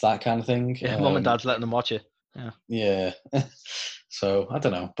maybe it's that kind of thing. Yeah, mum and dad's letting them watch it. Yeah. So I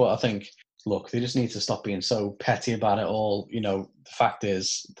don't know, but I think, look, they just need to stop being so petty about it all. The fact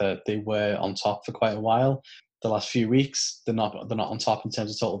is that they were on top for quite a while. The last few weeks, they're not on top in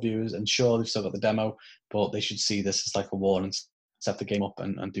terms of total viewers. And sure, they've still got the demo, but they should see this as like a warning, set the game up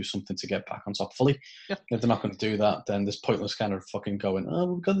and do something to get back on top fully. Yeah. If they're not going to do that, then there's pointless kind of fucking going,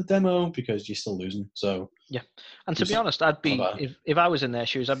 oh, we've got the demo, because you're still losing. So yeah. And to be honest, I'd be, if I was in their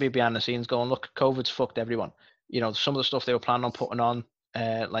shoes, I'd be behind the scenes going, look, COVID's fucked everyone. Some of the stuff they were planning on putting on,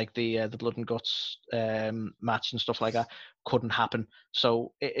 like the Blood and Guts match and stuff like that, couldn't happen.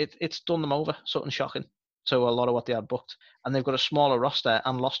 So it's done them over, something shocking to a lot of what they had booked. And they've got a smaller roster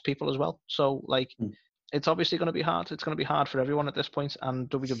and lost people as well. So like, it's obviously going to be hard. It's going to be hard for everyone at this point. And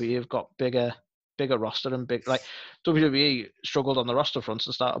WWE have got bigger roster and like WWE struggled on the roster fronts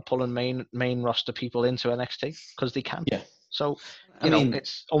and started pulling main roster people into NXT because they can. Yeah. So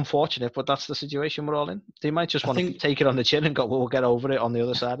it's unfortunate, but that's the situation we're all in. They might just want to take it on the chin and go, well, we'll get over it on the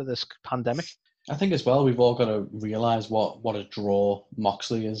other side of this pandemic. I think as well, we've all got to realize what a draw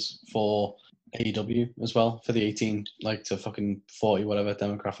Moxley is for AEW as well, for the 18 like to fucking 40 whatever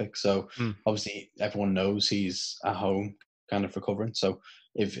demographic. So Mm. obviously everyone knows he's at home, kind of recovering. So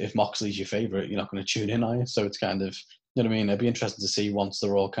if Moxley's your favorite, you're not going to tune in, are you? So it's kind of, you know what I mean? It'd be interesting to see once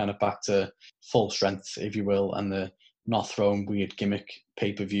they're all kind of back to full strength, if you will, and they're not throwing weird gimmick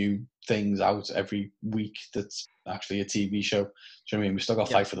pay-per-view things out every week that's actually a TV show. Do you know what I mean? We still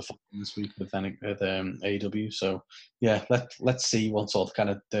got Fight for the Fallen this week with AEW. So yeah, let's see once all kind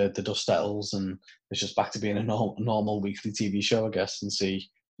of the dust settles and it's just back to being a normal weekly TV show, I guess, and see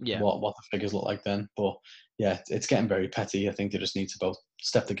what the figures look like then. But yeah, it's getting very petty. I think they just need to both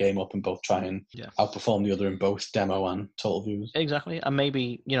step the game up and both try and outperform the other in both demo and total views. Exactly, and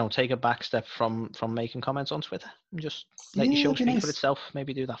maybe take a back step from making comments on Twitter and just let your show speak for itself.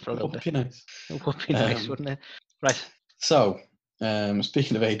 Maybe do that for a little bit. It would be nice. It would be nice, wouldn't it? Right. So,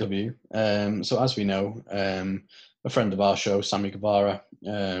 speaking of AEW, so as we know, a friend of our show, Sammy Guevara,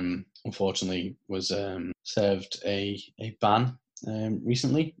 unfortunately was served a ban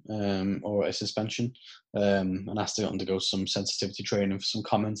recently, or a suspension, and asked to undergo some sensitivity training for some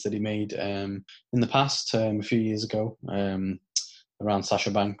comments that he made in the past, a few years ago, around Sasha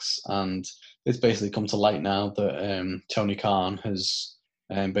Banks. And it's basically come to light now that Tony Khan has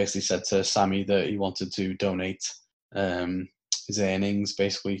basically said to Sammy that he wanted to donate his earnings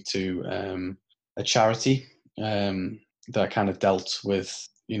basically to a charity that kind of dealt with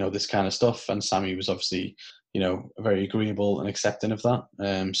this kind of stuff, and Sammy was obviously very agreeable and accepting of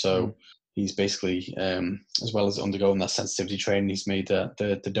that. So he's basically, as well as undergoing that sensitivity training, he's made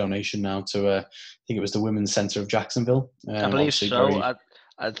the donation now to I think it was the Women's Centre of Jacksonville. I believe so.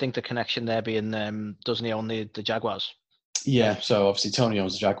 I think the connection there being doesn't he own the Jaguars? Yeah, so obviously Tony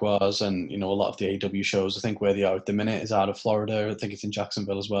owns the Jaguars, and a lot of the AEW shows, I think where they are at the minute is out of Florida. I think it's in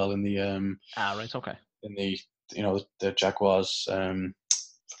Jacksonville as well, in the right, okay, in the the Jaguars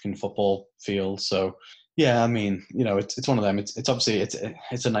fucking football field. So yeah, I mean, it's one of them. It's obviously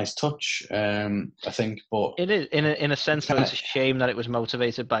it's a nice touch, I think, but it is in a sense that it's a shame that it was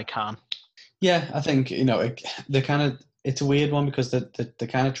motivated by Khan. Yeah, I think they're kind of, it's a weird one because they're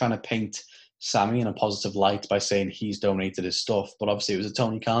kind of trying to paint Sammy in a positive light by saying he's donated his stuff, but obviously it was a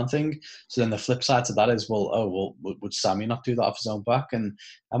Tony Khan thing. So then the flip side to that is, would Sammy not do that off his own back? And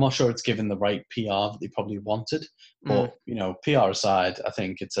I'm not sure it's given the right PR that they probably wanted. But PR aside, I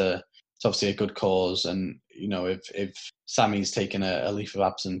think it's obviously a good cause, and if Sammy's taken a leave of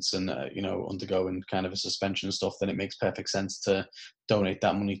absence and undergoing kind of a suspension and stuff, then it makes perfect sense to donate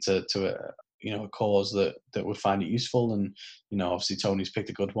that money to a cause that would find it useful. And obviously Tony's picked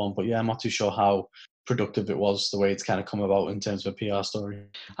a good one, but yeah, I'm not too sure how productive it was, the way it's kind of come about in terms of a PR story.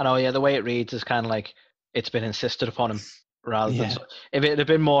 I know, yeah, the way it reads is kind of like it's been insisted upon him, rather than if it had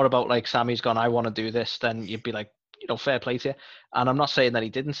been more about like Sammy's gone, I want to do this, then you'd be like, fair play to you. And I'm not saying that he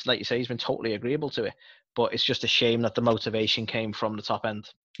didn't, like you say, he's been totally agreeable to it, but it's just a shame that the motivation came from the top end.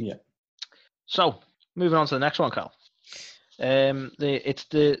 Yeah. So moving on to the next one, Carl.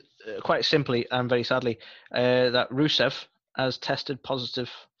 Quite simply and very sadly, that Rusev has tested positive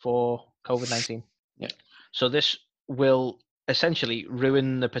for COVID-19. Yeah. So this will essentially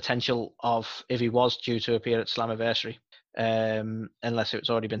ruin the potential of if he was due to appear at Slammiversary, unless it's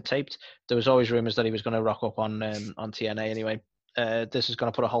already been taped. There was always rumours that he was going to rock up on TNA anyway. This is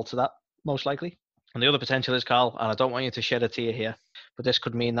going to put a halt to that, most likely. And the other potential is, Carl, and I don't want you to shed a tear here, but this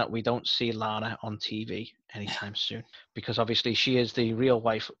could mean that we don't see Lana on TV anytime soon, because obviously she is the real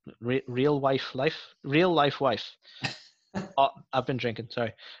life wife. Oh, I've been drinking,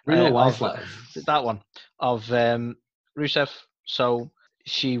 sorry. Real life life. That one of Rusev. So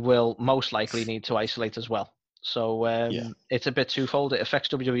she will most likely need to isolate as well. So it's a bit twofold. It affects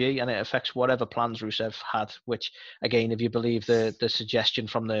WWE and it affects whatever plans Rusev had, which again, if you believe the suggestion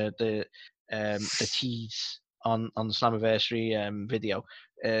from the tease on the Slammiversary video,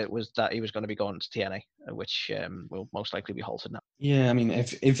 was that he was going to be going to TNA, which will most likely be halted now. Yeah, I mean,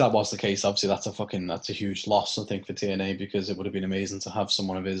 if that was the case, obviously that's a huge loss, I think, for TNA, because it would have been amazing to have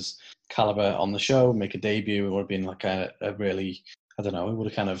someone of his caliber on the show, make a debut. It would have been like a really, I don't know, it would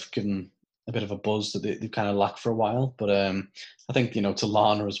have kind of given a bit of a buzz that they've kind of lacked for a while. But I think, to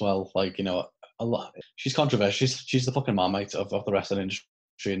Lana as well, like, a lot, she's controversial. She's the fucking Marmite of the wrestling industry.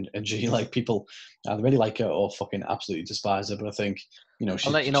 And she, like, people either really like her or fucking absolutely despise her. But I think,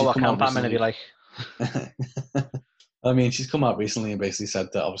 I'll let you know what Count Batman would be like. I mean, she's come out recently and basically said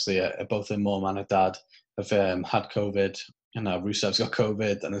that obviously both her mom and her dad have had COVID, and now Rusev's got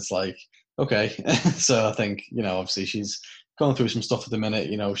COVID, and it's like, okay. So I think, obviously she's going through some stuff at the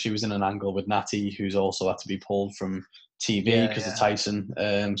minute. You know, she was in an angle with Natty, who's also had to be pulled from TV because of Tyson.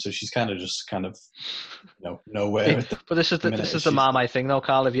 So she's kind of nowhere at the But this minute. is the Marmite thing, though,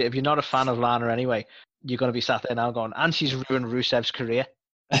 Carl. If you're not a fan of Lana anyway, you're going to be sat there now going, and she's ruined Rusev's career.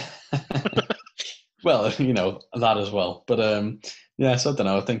 Well, you know, that as well. But yeah, so I don't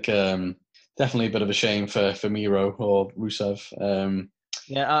know. I think definitely a bit of a shame for Miro or Rusev.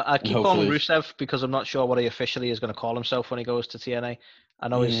 Yeah, I keep calling him Rusev because I'm not sure what he officially is going to call himself when he goes to TNA. I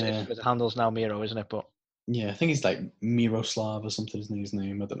know his handle's now Miro, isn't it? But yeah, I think he's like Miroslav or something, isn't his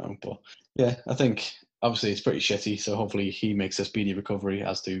name? I don't know. But yeah, I think obviously it's pretty shitty. So hopefully he makes a speedy recovery,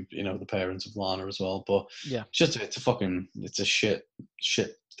 as do, you know, the parents of Lana as well. But yeah, it's a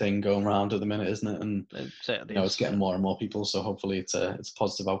shit thing going around at the minute, isn't it? And you know, it's getting more and more people. So hopefully it's a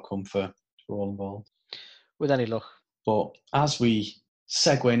positive outcome for all involved. With any luck. But as we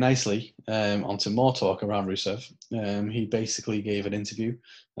segue nicely onto more talk around Rusev, he basically gave an interview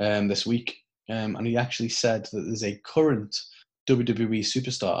this week, and he actually said that there's a current WWE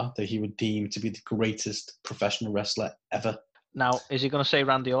superstar that he would deem to be the greatest professional wrestler ever. Now, is he going to say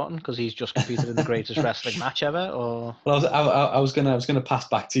Randy Orton because he's just competed in the greatest wrestling match ever? Or well, I was gonna pass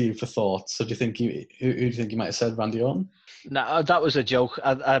back to you for thoughts. So do you think who do you think you might have said, Randy Orton? No, that was a joke.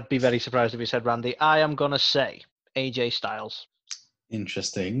 I'd be very surprised if he said Randy. I am going to say AJ Styles.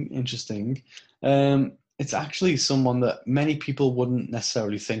 Interesting. It's actually someone that many people wouldn't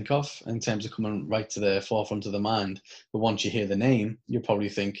necessarily think of in terms of coming right to the forefront of the mind. But once you hear the name, you'll probably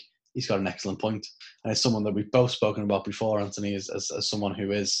think he's got an excellent point. And it's someone that we've both spoken about before, Anthony, as someone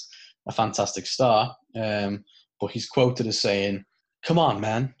who is a fantastic star. But he's quoted as saying, "Come on,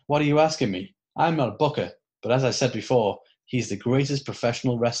 man, what are you asking me? I'm not a booker. But as I said before, he's the greatest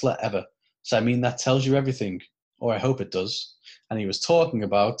professional wrestler ever. So, I mean, that tells you everything. Or I hope it does." And he was talking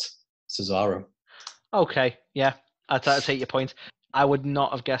about Cesaro. Okay, yeah, I take your point. I would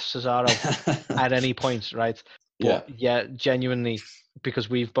not have guessed Cesaro at any point, right? But yeah, genuinely, because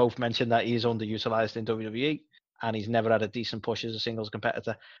we've both mentioned that he's underutilized in WWE and he's never had a decent push as a singles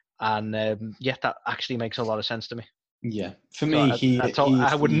competitor. And that actually makes a lot of sense to me. Yeah, for me,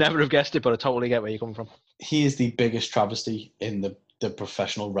 I would never have guessed it, but I totally get where you're coming from. He is the biggest travesty in the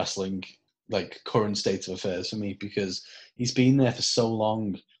professional wrestling, like, current state of affairs for me, because he's been there for so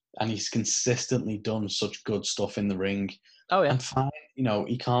long and he's consistently done such good stuff in the ring. Oh yeah, and fine, you know,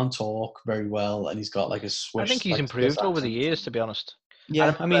 he can't talk very well, and he's got like a swish. I think he's improved over the years, to be honest.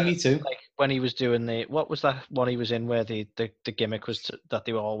 Yeah, I mean, me too. Like when he was doing what was that one he was in where the gimmick was that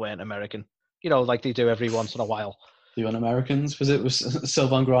they all weren't American? You know, like they do every once in a while. The Un-Americans, was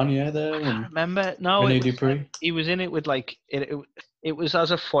Sylvain Grenier there? I can't remember. No, he was in it with like it was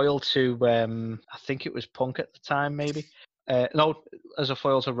as a foil to I think it was Punk at the time, maybe. No, as a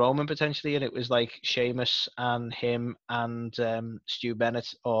foil to Roman potentially, and it was like Sheamus and him and Stu Bennett,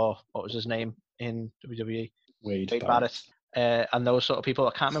 or what was his name in WWE? Wade Barrett. And those sort of people.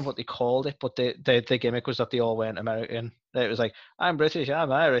 I can't remember what they called it, but the gimmick was that they all weren't American. It was like, I'm British,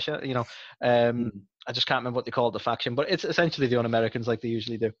 I'm Irish, you know. I just can't remember what they called the faction, but it's essentially the Un-Americans like they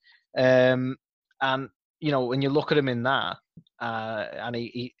usually do. And you know, when you look at him in that, and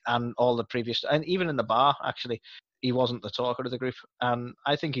he and all the previous, and even in the bar, actually, he wasn't the talker of the group. And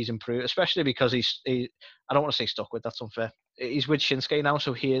I think he's improved, especially because I don't want to say stuck with, that's unfair. He's with Shinsuke now,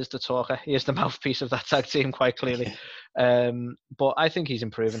 so he is the talker. He is the mouthpiece of that tag team, quite clearly. But I think he's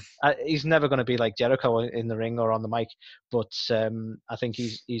improving. He's never going to be like Jericho in the ring or on the mic, but I think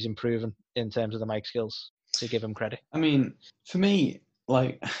he's improving in terms of the mic skills, to give him credit. I mean, for me,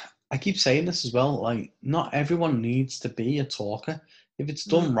 like, I keep saying this as well, like, not everyone needs to be a talker. If it's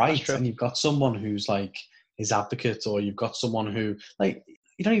done right, and you've got someone who's like his advocate, or you've got someone who, like,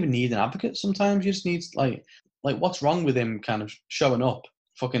 you don't even need an advocate. Sometimes you just need like what's wrong with him kind of showing up,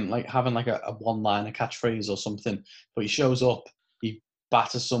 fucking like having like a one-line, a catchphrase or something, but he shows up, he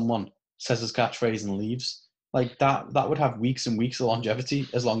batters someone, says his catchphrase and leaves. Like that would have weeks and weeks of longevity,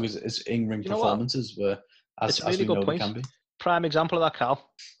 as long as his in-ring performances were as we know they can be. Prime example of that,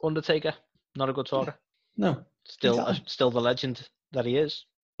 Cal. Undertaker, not a good talker. No. Still the legend that he is.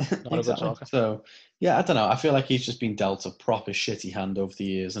 Not a good talker. So, yeah, I don't know. I feel like he's just been dealt a proper shitty hand over the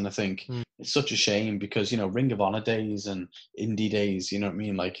years. And I think it's such a shame because, you know, Ring of Honor days and indie days, you know what I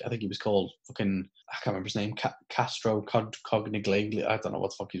mean? Like, I think he was called fucking, I can't remember his name, Castro Cogniglagli. I don't know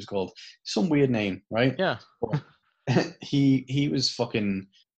what the fuck he was called. Some weird name, right? Yeah. he was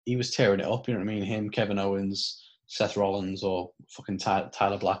tearing it up, you know what I mean? Him, Kevin Owens, Seth Rollins, or fucking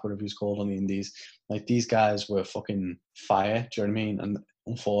Tyler Black, whatever he was called on the indies. Like, these guys were fucking fire, do you know what I mean? And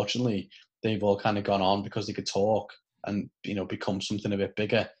unfortunately, they've all kind of gone on because they could talk and, you know, become something a bit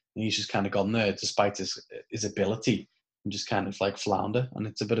bigger. And he's just kind of gone there despite his ability. and just kind of like flounder. And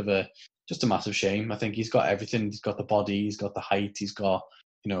it's a bit of just a massive shame. I think he's got everything. He's got the body, he's got the height, he's got,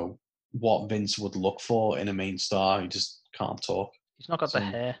 what Vince would look for in a main star. He just can't talk. He's not got the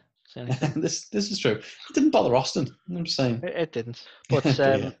hair. This is true. It didn't bother Austin. I'm just saying. It didn't. But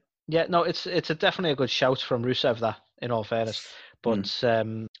it's definitely a good shout from Rusev, that, in all fairness. But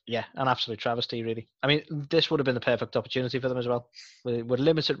an absolute travesty, really. I mean, this would have been the perfect opportunity for them as well. With a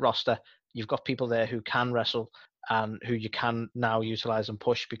limited roster, you've got people there who can wrestle and who you can now utilize and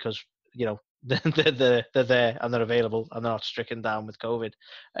push because, they're there and they're available and they're not stricken down with COVID.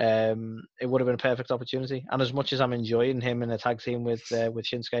 It would have been a perfect opportunity. And as much as I'm enjoying him in a tag team with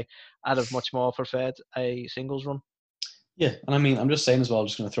Shinsuke, I'd have much more preferred a singles run. Yeah, and I mean, I'm just saying as well,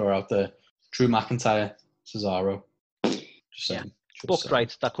 just going to throw out there, Drew McIntyre, Cesaro. Just saying. Booked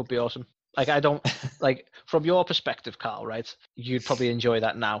right, that could be awesome. Like, I don't, from your perspective, Carl, right, you'd probably enjoy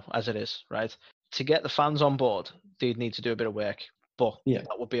that now as it is, right? To get the fans on board, they'd need to do a bit of work. But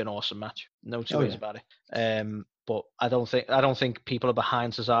that would be an awesome match. No two ways about it. But I don't think people are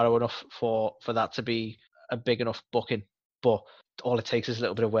behind Cesaro enough for that to be a big enough booking. But all it takes is a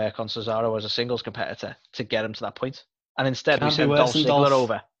little bit of work on Cesaro as a singles competitor to get him to that point. And instead we sent Dolph Ziggler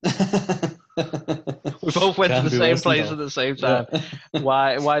over. We both went to the same place at the same time. Yeah.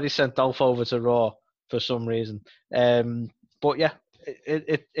 Why they sent Dolph over to Raw for some reason. But yeah,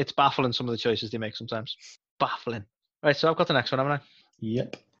 it's baffling, some of the choices they make sometimes. Baffling. Right, so I've got the next one, haven't I?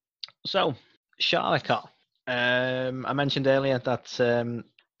 Yep. So, Charlotte, Carl. I mentioned earlier that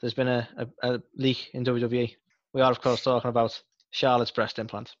there's been a leak in WWE. We are, of course, talking about Charlotte's breast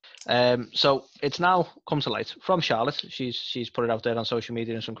implant. So it's now come to light from Charlotte. She's put it out there on social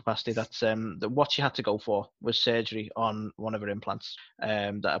media in some capacity that what she had to go for was surgery on one of her implants.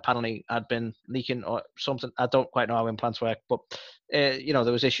 That apparently had been leaking or something. I don't quite know how implants work, but there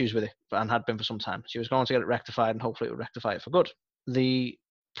was issues with it and had been for some time. She was going to get it rectified and hopefully it would rectify it for good. The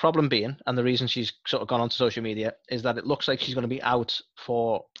problem being, and the reason she's sort of gone onto social media, is that it looks like she's going to be out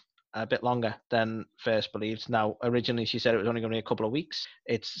for a bit longer than first believed. Now, originally she said it was only going to be a couple of weeks.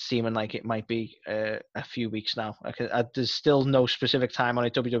 It's seeming like it might be a few weeks now. There's still no specific time on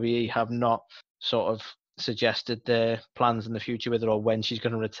it. WWE have not sort of suggested their plans in the future with her or when she's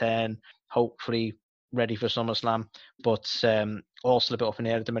going to return, hopefully ready for SummerSlam, but all still a bit up in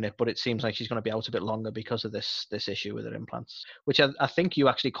the air at the minute. But it seems like she's going to be out a bit longer because of this issue with her implants, which I think you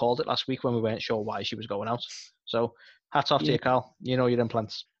actually called it last week when we weren't sure why she was going out. So hats off to you, Carl. You know your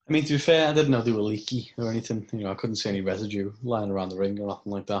implants. I mean, to be fair, I didn't know they were leaky or anything. I couldn't see any residue lying around the ring or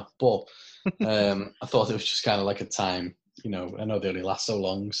nothing like that. But I thought it was just kind of like a time. I know they only last so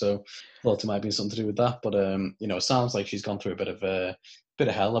long, so I thought it might be something to do with that. But it sounds like she's gone through a bit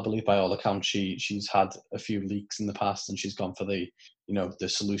of hell. I believe by all accounts, she's had a few leaks in the past, and she's gone for the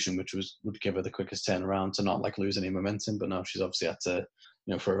solution, which would give her the quickest turnaround to not lose any momentum. But now she's obviously had to,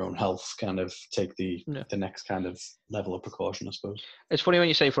 for her own health, kind of take the next kind of level of precaution, I suppose. It's funny when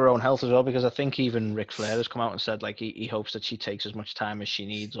you say for her own health as well, because I think even Ric Flair has come out and said he hopes that she takes as much time as she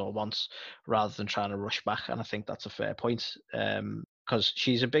needs or wants rather than trying to rush back. And I think that's a fair point, because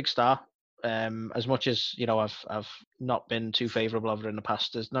she's a big star. As much as I've not been too favourable of her in the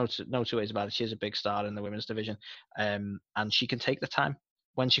past, there's no two ways about it. She's a big star in the women's division, and she can take the time.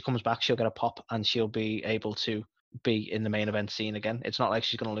 When she comes back, she'll get a pop and she'll be able to be in the main event scene again. It's not like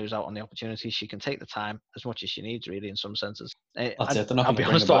she's going to lose out on the opportunity. She can take the time as much as she needs, really, in some senses. That's it. They're not going to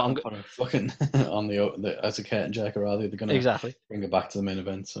bring her back and put her fucking on as a curtain jerker, are they? They're going to bring her back to the main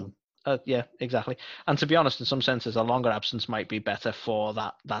event. So. Yeah, exactly. And to be honest, in some senses, a longer absence might be better for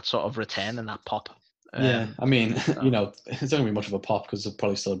that sort of return and that pop. Yeah, I mean, it's not going to be much of a pop because there'll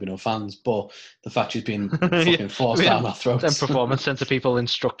probably still be no fans, but the fact she's been fucking forced down our throats. Then performance centre people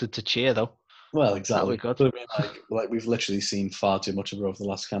instructed to cheer, though. Well, exactly. But I mean, like we've literally seen far too much of her over the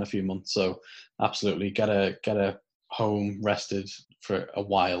last kind of few months. So absolutely, get her home, rested for a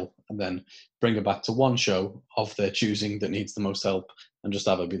while, and then bring her back to one show of their choosing that needs the most help, and just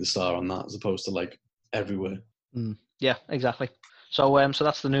have her be the star on that, as opposed to everywhere. Yeah, exactly. So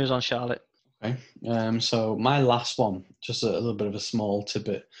that's the news on Charlotte. Okay. So my last one, just a little bit of a small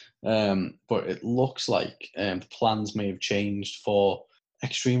tidbit, but it looks like the plans may have changed for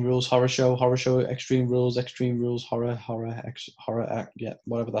Extreme Rules Horror Show, Extreme Rules, Horror, yeah,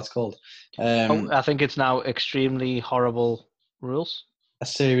 whatever that's called. I think it's now Extremely Horrible Rules. A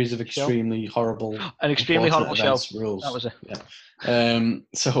series of extremely horrible, an extremely horrible show. Rules. That was it. Yeah.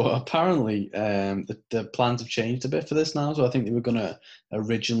 So apparently, the plans have changed a bit for this now. So I think they were going to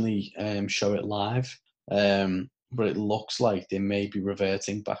originally show it live, but it looks like they may be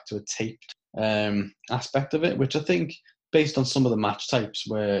reverting back to a taped aspect of it, which I think, based on some of the match types,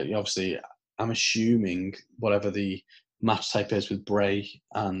 where obviously I'm assuming whatever the match type is with Bray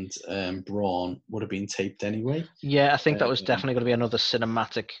and Braun would have been taped anyway. Yeah, I think that was definitely going to be another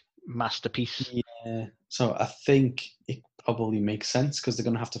cinematic masterpiece. Yeah, so I think it probably makes sense because they're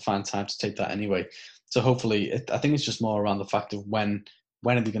going to have to find time to tape that anyway. So hopefully, I think it's just more around the fact of when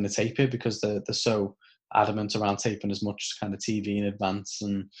are they going to tape it, because they're so adamant around taping as much kind of TV in advance,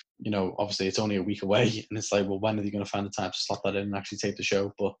 and obviously it's only a week away, and it's like, well, when are they going to find the time to slot that in and actually tape the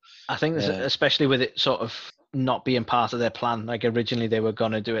show? But I think especially with it sort of not being part of their plan, like originally they were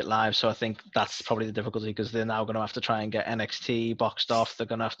going to do it live, so I think that's probably the difficulty, because they're now going to have to try and get NXT boxed off. They're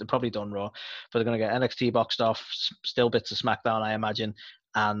going to have to probably done Raw, but they're going to get NXT boxed off, still bits of SmackDown, I imagine,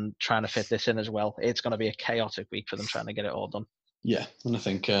 and trying to fit this in as well. It's going to be a chaotic week for them trying to get it all done. Yeah, and I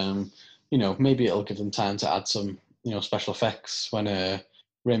think maybe it'll give them time to add some special effects when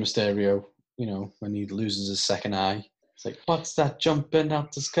Rey Mysterio, when he loses his second eye. It's like, what's that jumping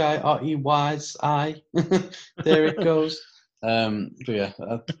out the sky? R-E-Y's eye. There it goes. But yeah,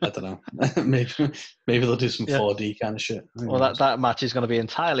 I don't know. maybe they'll do some 4D kind of shit. Well, that match is going to be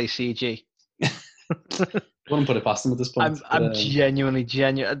entirely CG. Wouldn't put it past them at this point. I'm genuinely.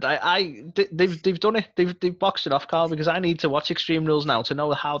 They've done it. They've boxed it off, Carl, because I need to watch Extreme Rules now to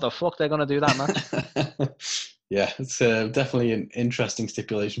know how the fuck they're going to do that match. Yeah, it's definitely an interesting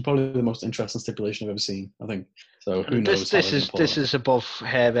stipulation. Probably the most interesting stipulation I've ever seen, I think. So who knows? This is above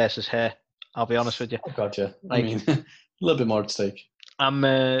hair versus hair. I'll be honest with you. Oh, gotcha. I mean, a little bit more at stake. I'm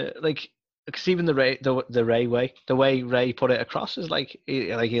because even the way Ray put it across is like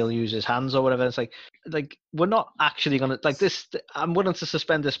he'll use his hands or whatever. It's like we're not actually gonna like this. I'm willing to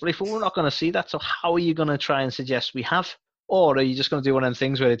suspend disbelief, but we're not gonna see that. So how are you gonna try and suggest we have, or are you just gonna do one of them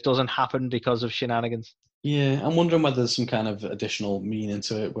things where it doesn't happen because of shenanigans? Yeah, I'm wondering whether there's some kind of additional meaning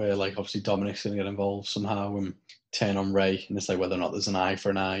to it, where like obviously Dominic's gonna get involved somehow and turn on Ray, and it's like whether or not there's an eye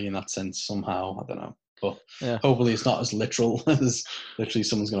for an eye in that sense somehow. I don't know. But hopefully it's not as literal as literally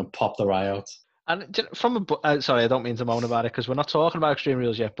someone's going to pop their eye out. And from sorry, I don't mean to moan about it because we're not talking about Extreme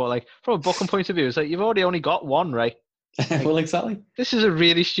Rules yet, but like from a booking point of view, it's like you've only got one, right? Like, well, exactly. This is a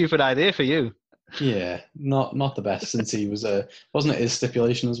really stupid idea for you. Yeah, not the best since he was wasn't it his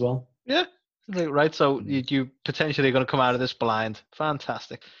stipulation as well? Yeah, right. So you potentially going to come out of this blind.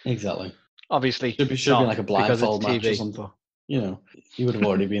 Fantastic. Exactly. Obviously, should be like a blindfold match or something. He would have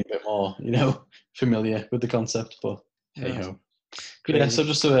already been a bit more, familiar with the concept, but hey ho. Yeah, so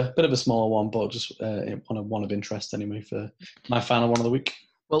just a bit of a smaller one, but just one of interest anyway for my final one of the week.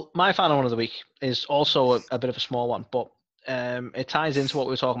 Well, my final one of the week is also a bit of a small one, but it ties into what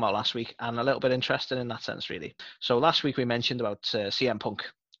we were talking about last week and a little bit interesting in that sense, really. So last week we mentioned about CM Punk,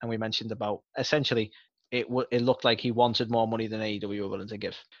 and we mentioned about essentially it looked like he wanted more money than AEW were willing to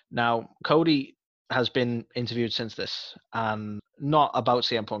give. Now, Cody has been interviewed since this, and not about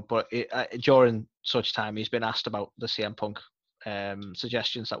CM Punk, but during such time he's been asked about the CM Punk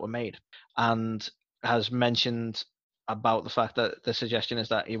suggestions that were made, and has mentioned about the fact that the suggestion is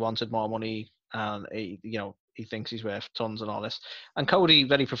that he wanted more money, and he thinks he's worth tons and all this. And Cody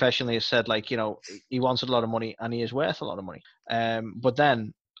very professionally has said, he wanted a lot of money and he is worth a lot of money. But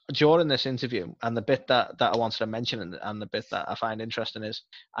then during this interview, and the bit that I wanted to mention and the bit that I find interesting is,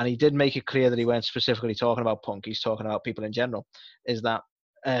 and he did make it clear that he weren't specifically talking about Punk, he's talking about people in general, is that,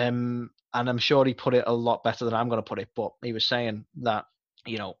 and I'm sure he put it a lot better than I'm going to put it, but he was saying that,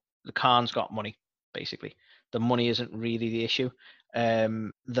 the Khan's got money, basically. The money isn't really the issue.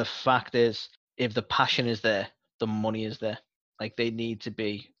 The fact is, if the passion is there, the money is there. Like, they need to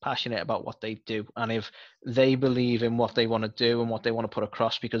be passionate about what they do. And if they believe in what they want to do and what they want to put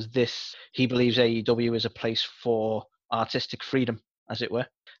across, because he believes AEW is a place for artistic freedom, as it were.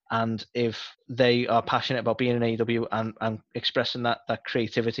 And if they are passionate about being in AEW and expressing that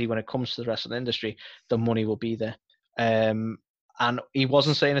creativity when it comes to the wrestling industry, the money will be there. And he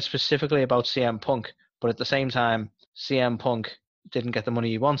wasn't saying it specifically about CM Punk, but at the same time, CM Punk didn't get the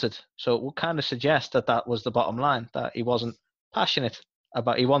money he wanted. So it would kind of suggest that was the bottom line, that he wasn't passionate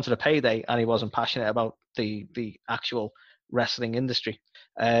about, he wanted a payday and he wasn't passionate about the actual wrestling industry.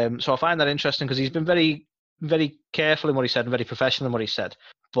 So I find that interesting because he's been very, very careful in what he said and very professional in what he said.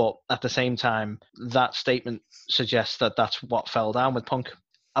 But at the same time, that statement suggests that that's what fell down with Punk.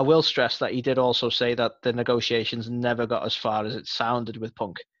 I will stress that he did also say that the negotiations never got as far as it sounded with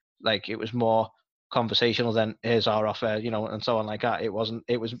Punk. Like, it was more conversational than here's our offer, and so on like that. It was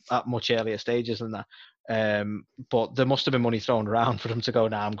at much earlier stages than that. But there must have been money thrown around for them to go,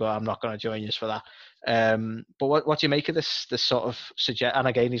 I'm not going to join you for that. But what do you make of this sort of suggest? And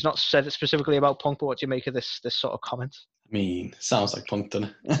again, he's not said it specifically about Punk, but what do you make of this sort of comment? mean, sounds like Punk,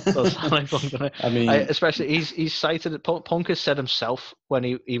 doesn't Does it? sound like Punk, doesn't it? I mean, Especially he's cited it. Punk has said himself when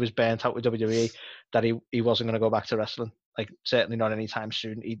he was burnt out with WWE that he wasn't going to go back to wrestling. Like certainly not anytime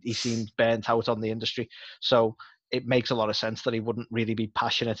soon. He seemed burnt out on the industry, so it makes a lot of sense that he wouldn't really be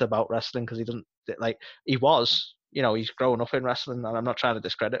passionate about wrestling because he doesn't like he was. You know, he's grown up in wrestling, and I'm not trying to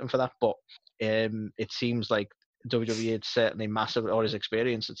discredit him for that, but it seems like WWE had certainly massively, or his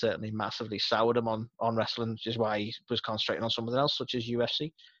experience had certainly massively soured him on wrestling, which is why he was concentrating on something else, such as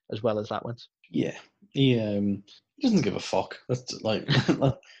UFC, as well as that went. yeah, he doesn't give a fuck. That's like,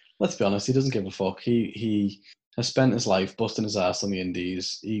 let's be honest, he doesn't give a fuck. He has spent his life busting his ass on the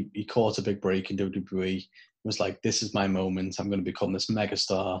indies. He caught a big break in WWE. Was like, this is my moment. I'm going to become this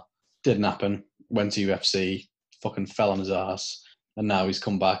megastar. Didn't happen. Went to UFC. Fucking fell on his ass, and now he's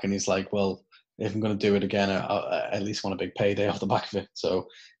come back and he's like, well, if I'm going to do it again, I at least want a big payday off the back of it. So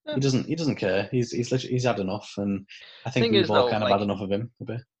Yeah. he doesn't care. He's had enough, and I think Thing we've is, all though, kind of like, had enough of him a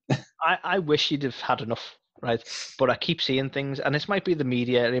bit. I wish he'd have had enough, right? But I keep seeing things, and this might be the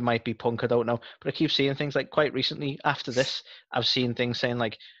media, it might be Punk, I don't know. But I keep seeing things like quite recently after this, I've seen things saying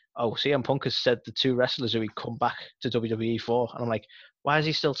like, oh, CM Punk has said the two wrestlers who he'd come back to WWE for. And I'm like, why is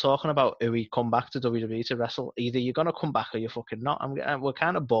he still talking about who he'd come back to WWE to wrestle? Either you're going to come back or you're fucking not. We're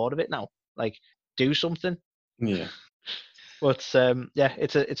kind of bored of it now. Like, do something. Yeah. But yeah,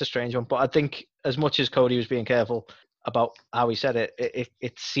 it's a strange one. But I think as much as Cody was being careful about how he said it,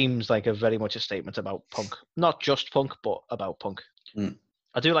 it seems like a very much a statement about Punk, not just Punk, but about Punk. Mm.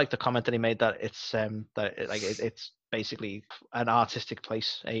 I do like the comment that he made that it's it's basically an artistic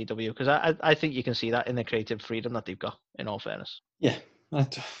place, AEW, because I think you can see that in the creative freedom that they've got. In all fairness, Yeah.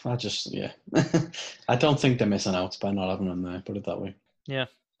 I just yeah. I don't think they're missing out by not having him there. Put it that way. yeah.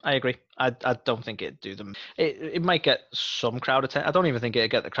 I agree. I don't think it'd do them. It might get some crowd attention. I don't even think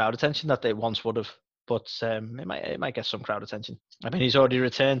it'd get the crowd attention that they once would have. But it might get some crowd attention. I mean, he's already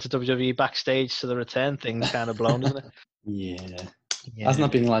returned to WWE backstage, so the return thing's kind of blown, isn't it? Yeah. Yeah. Hasn't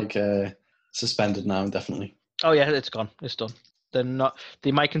that been like suspended now? Definitely. Oh yeah, it's gone. It's done. They're not.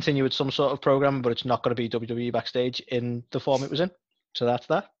 They might continue with some sort of program, but it's not going to be WWE backstage in the form it was in. So that's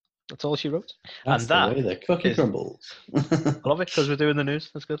that. That's all she wrote. That's and the that way the cookie is- crumbles. I love it because we're doing the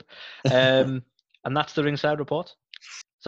news. That's good. And that's the Ringside Report.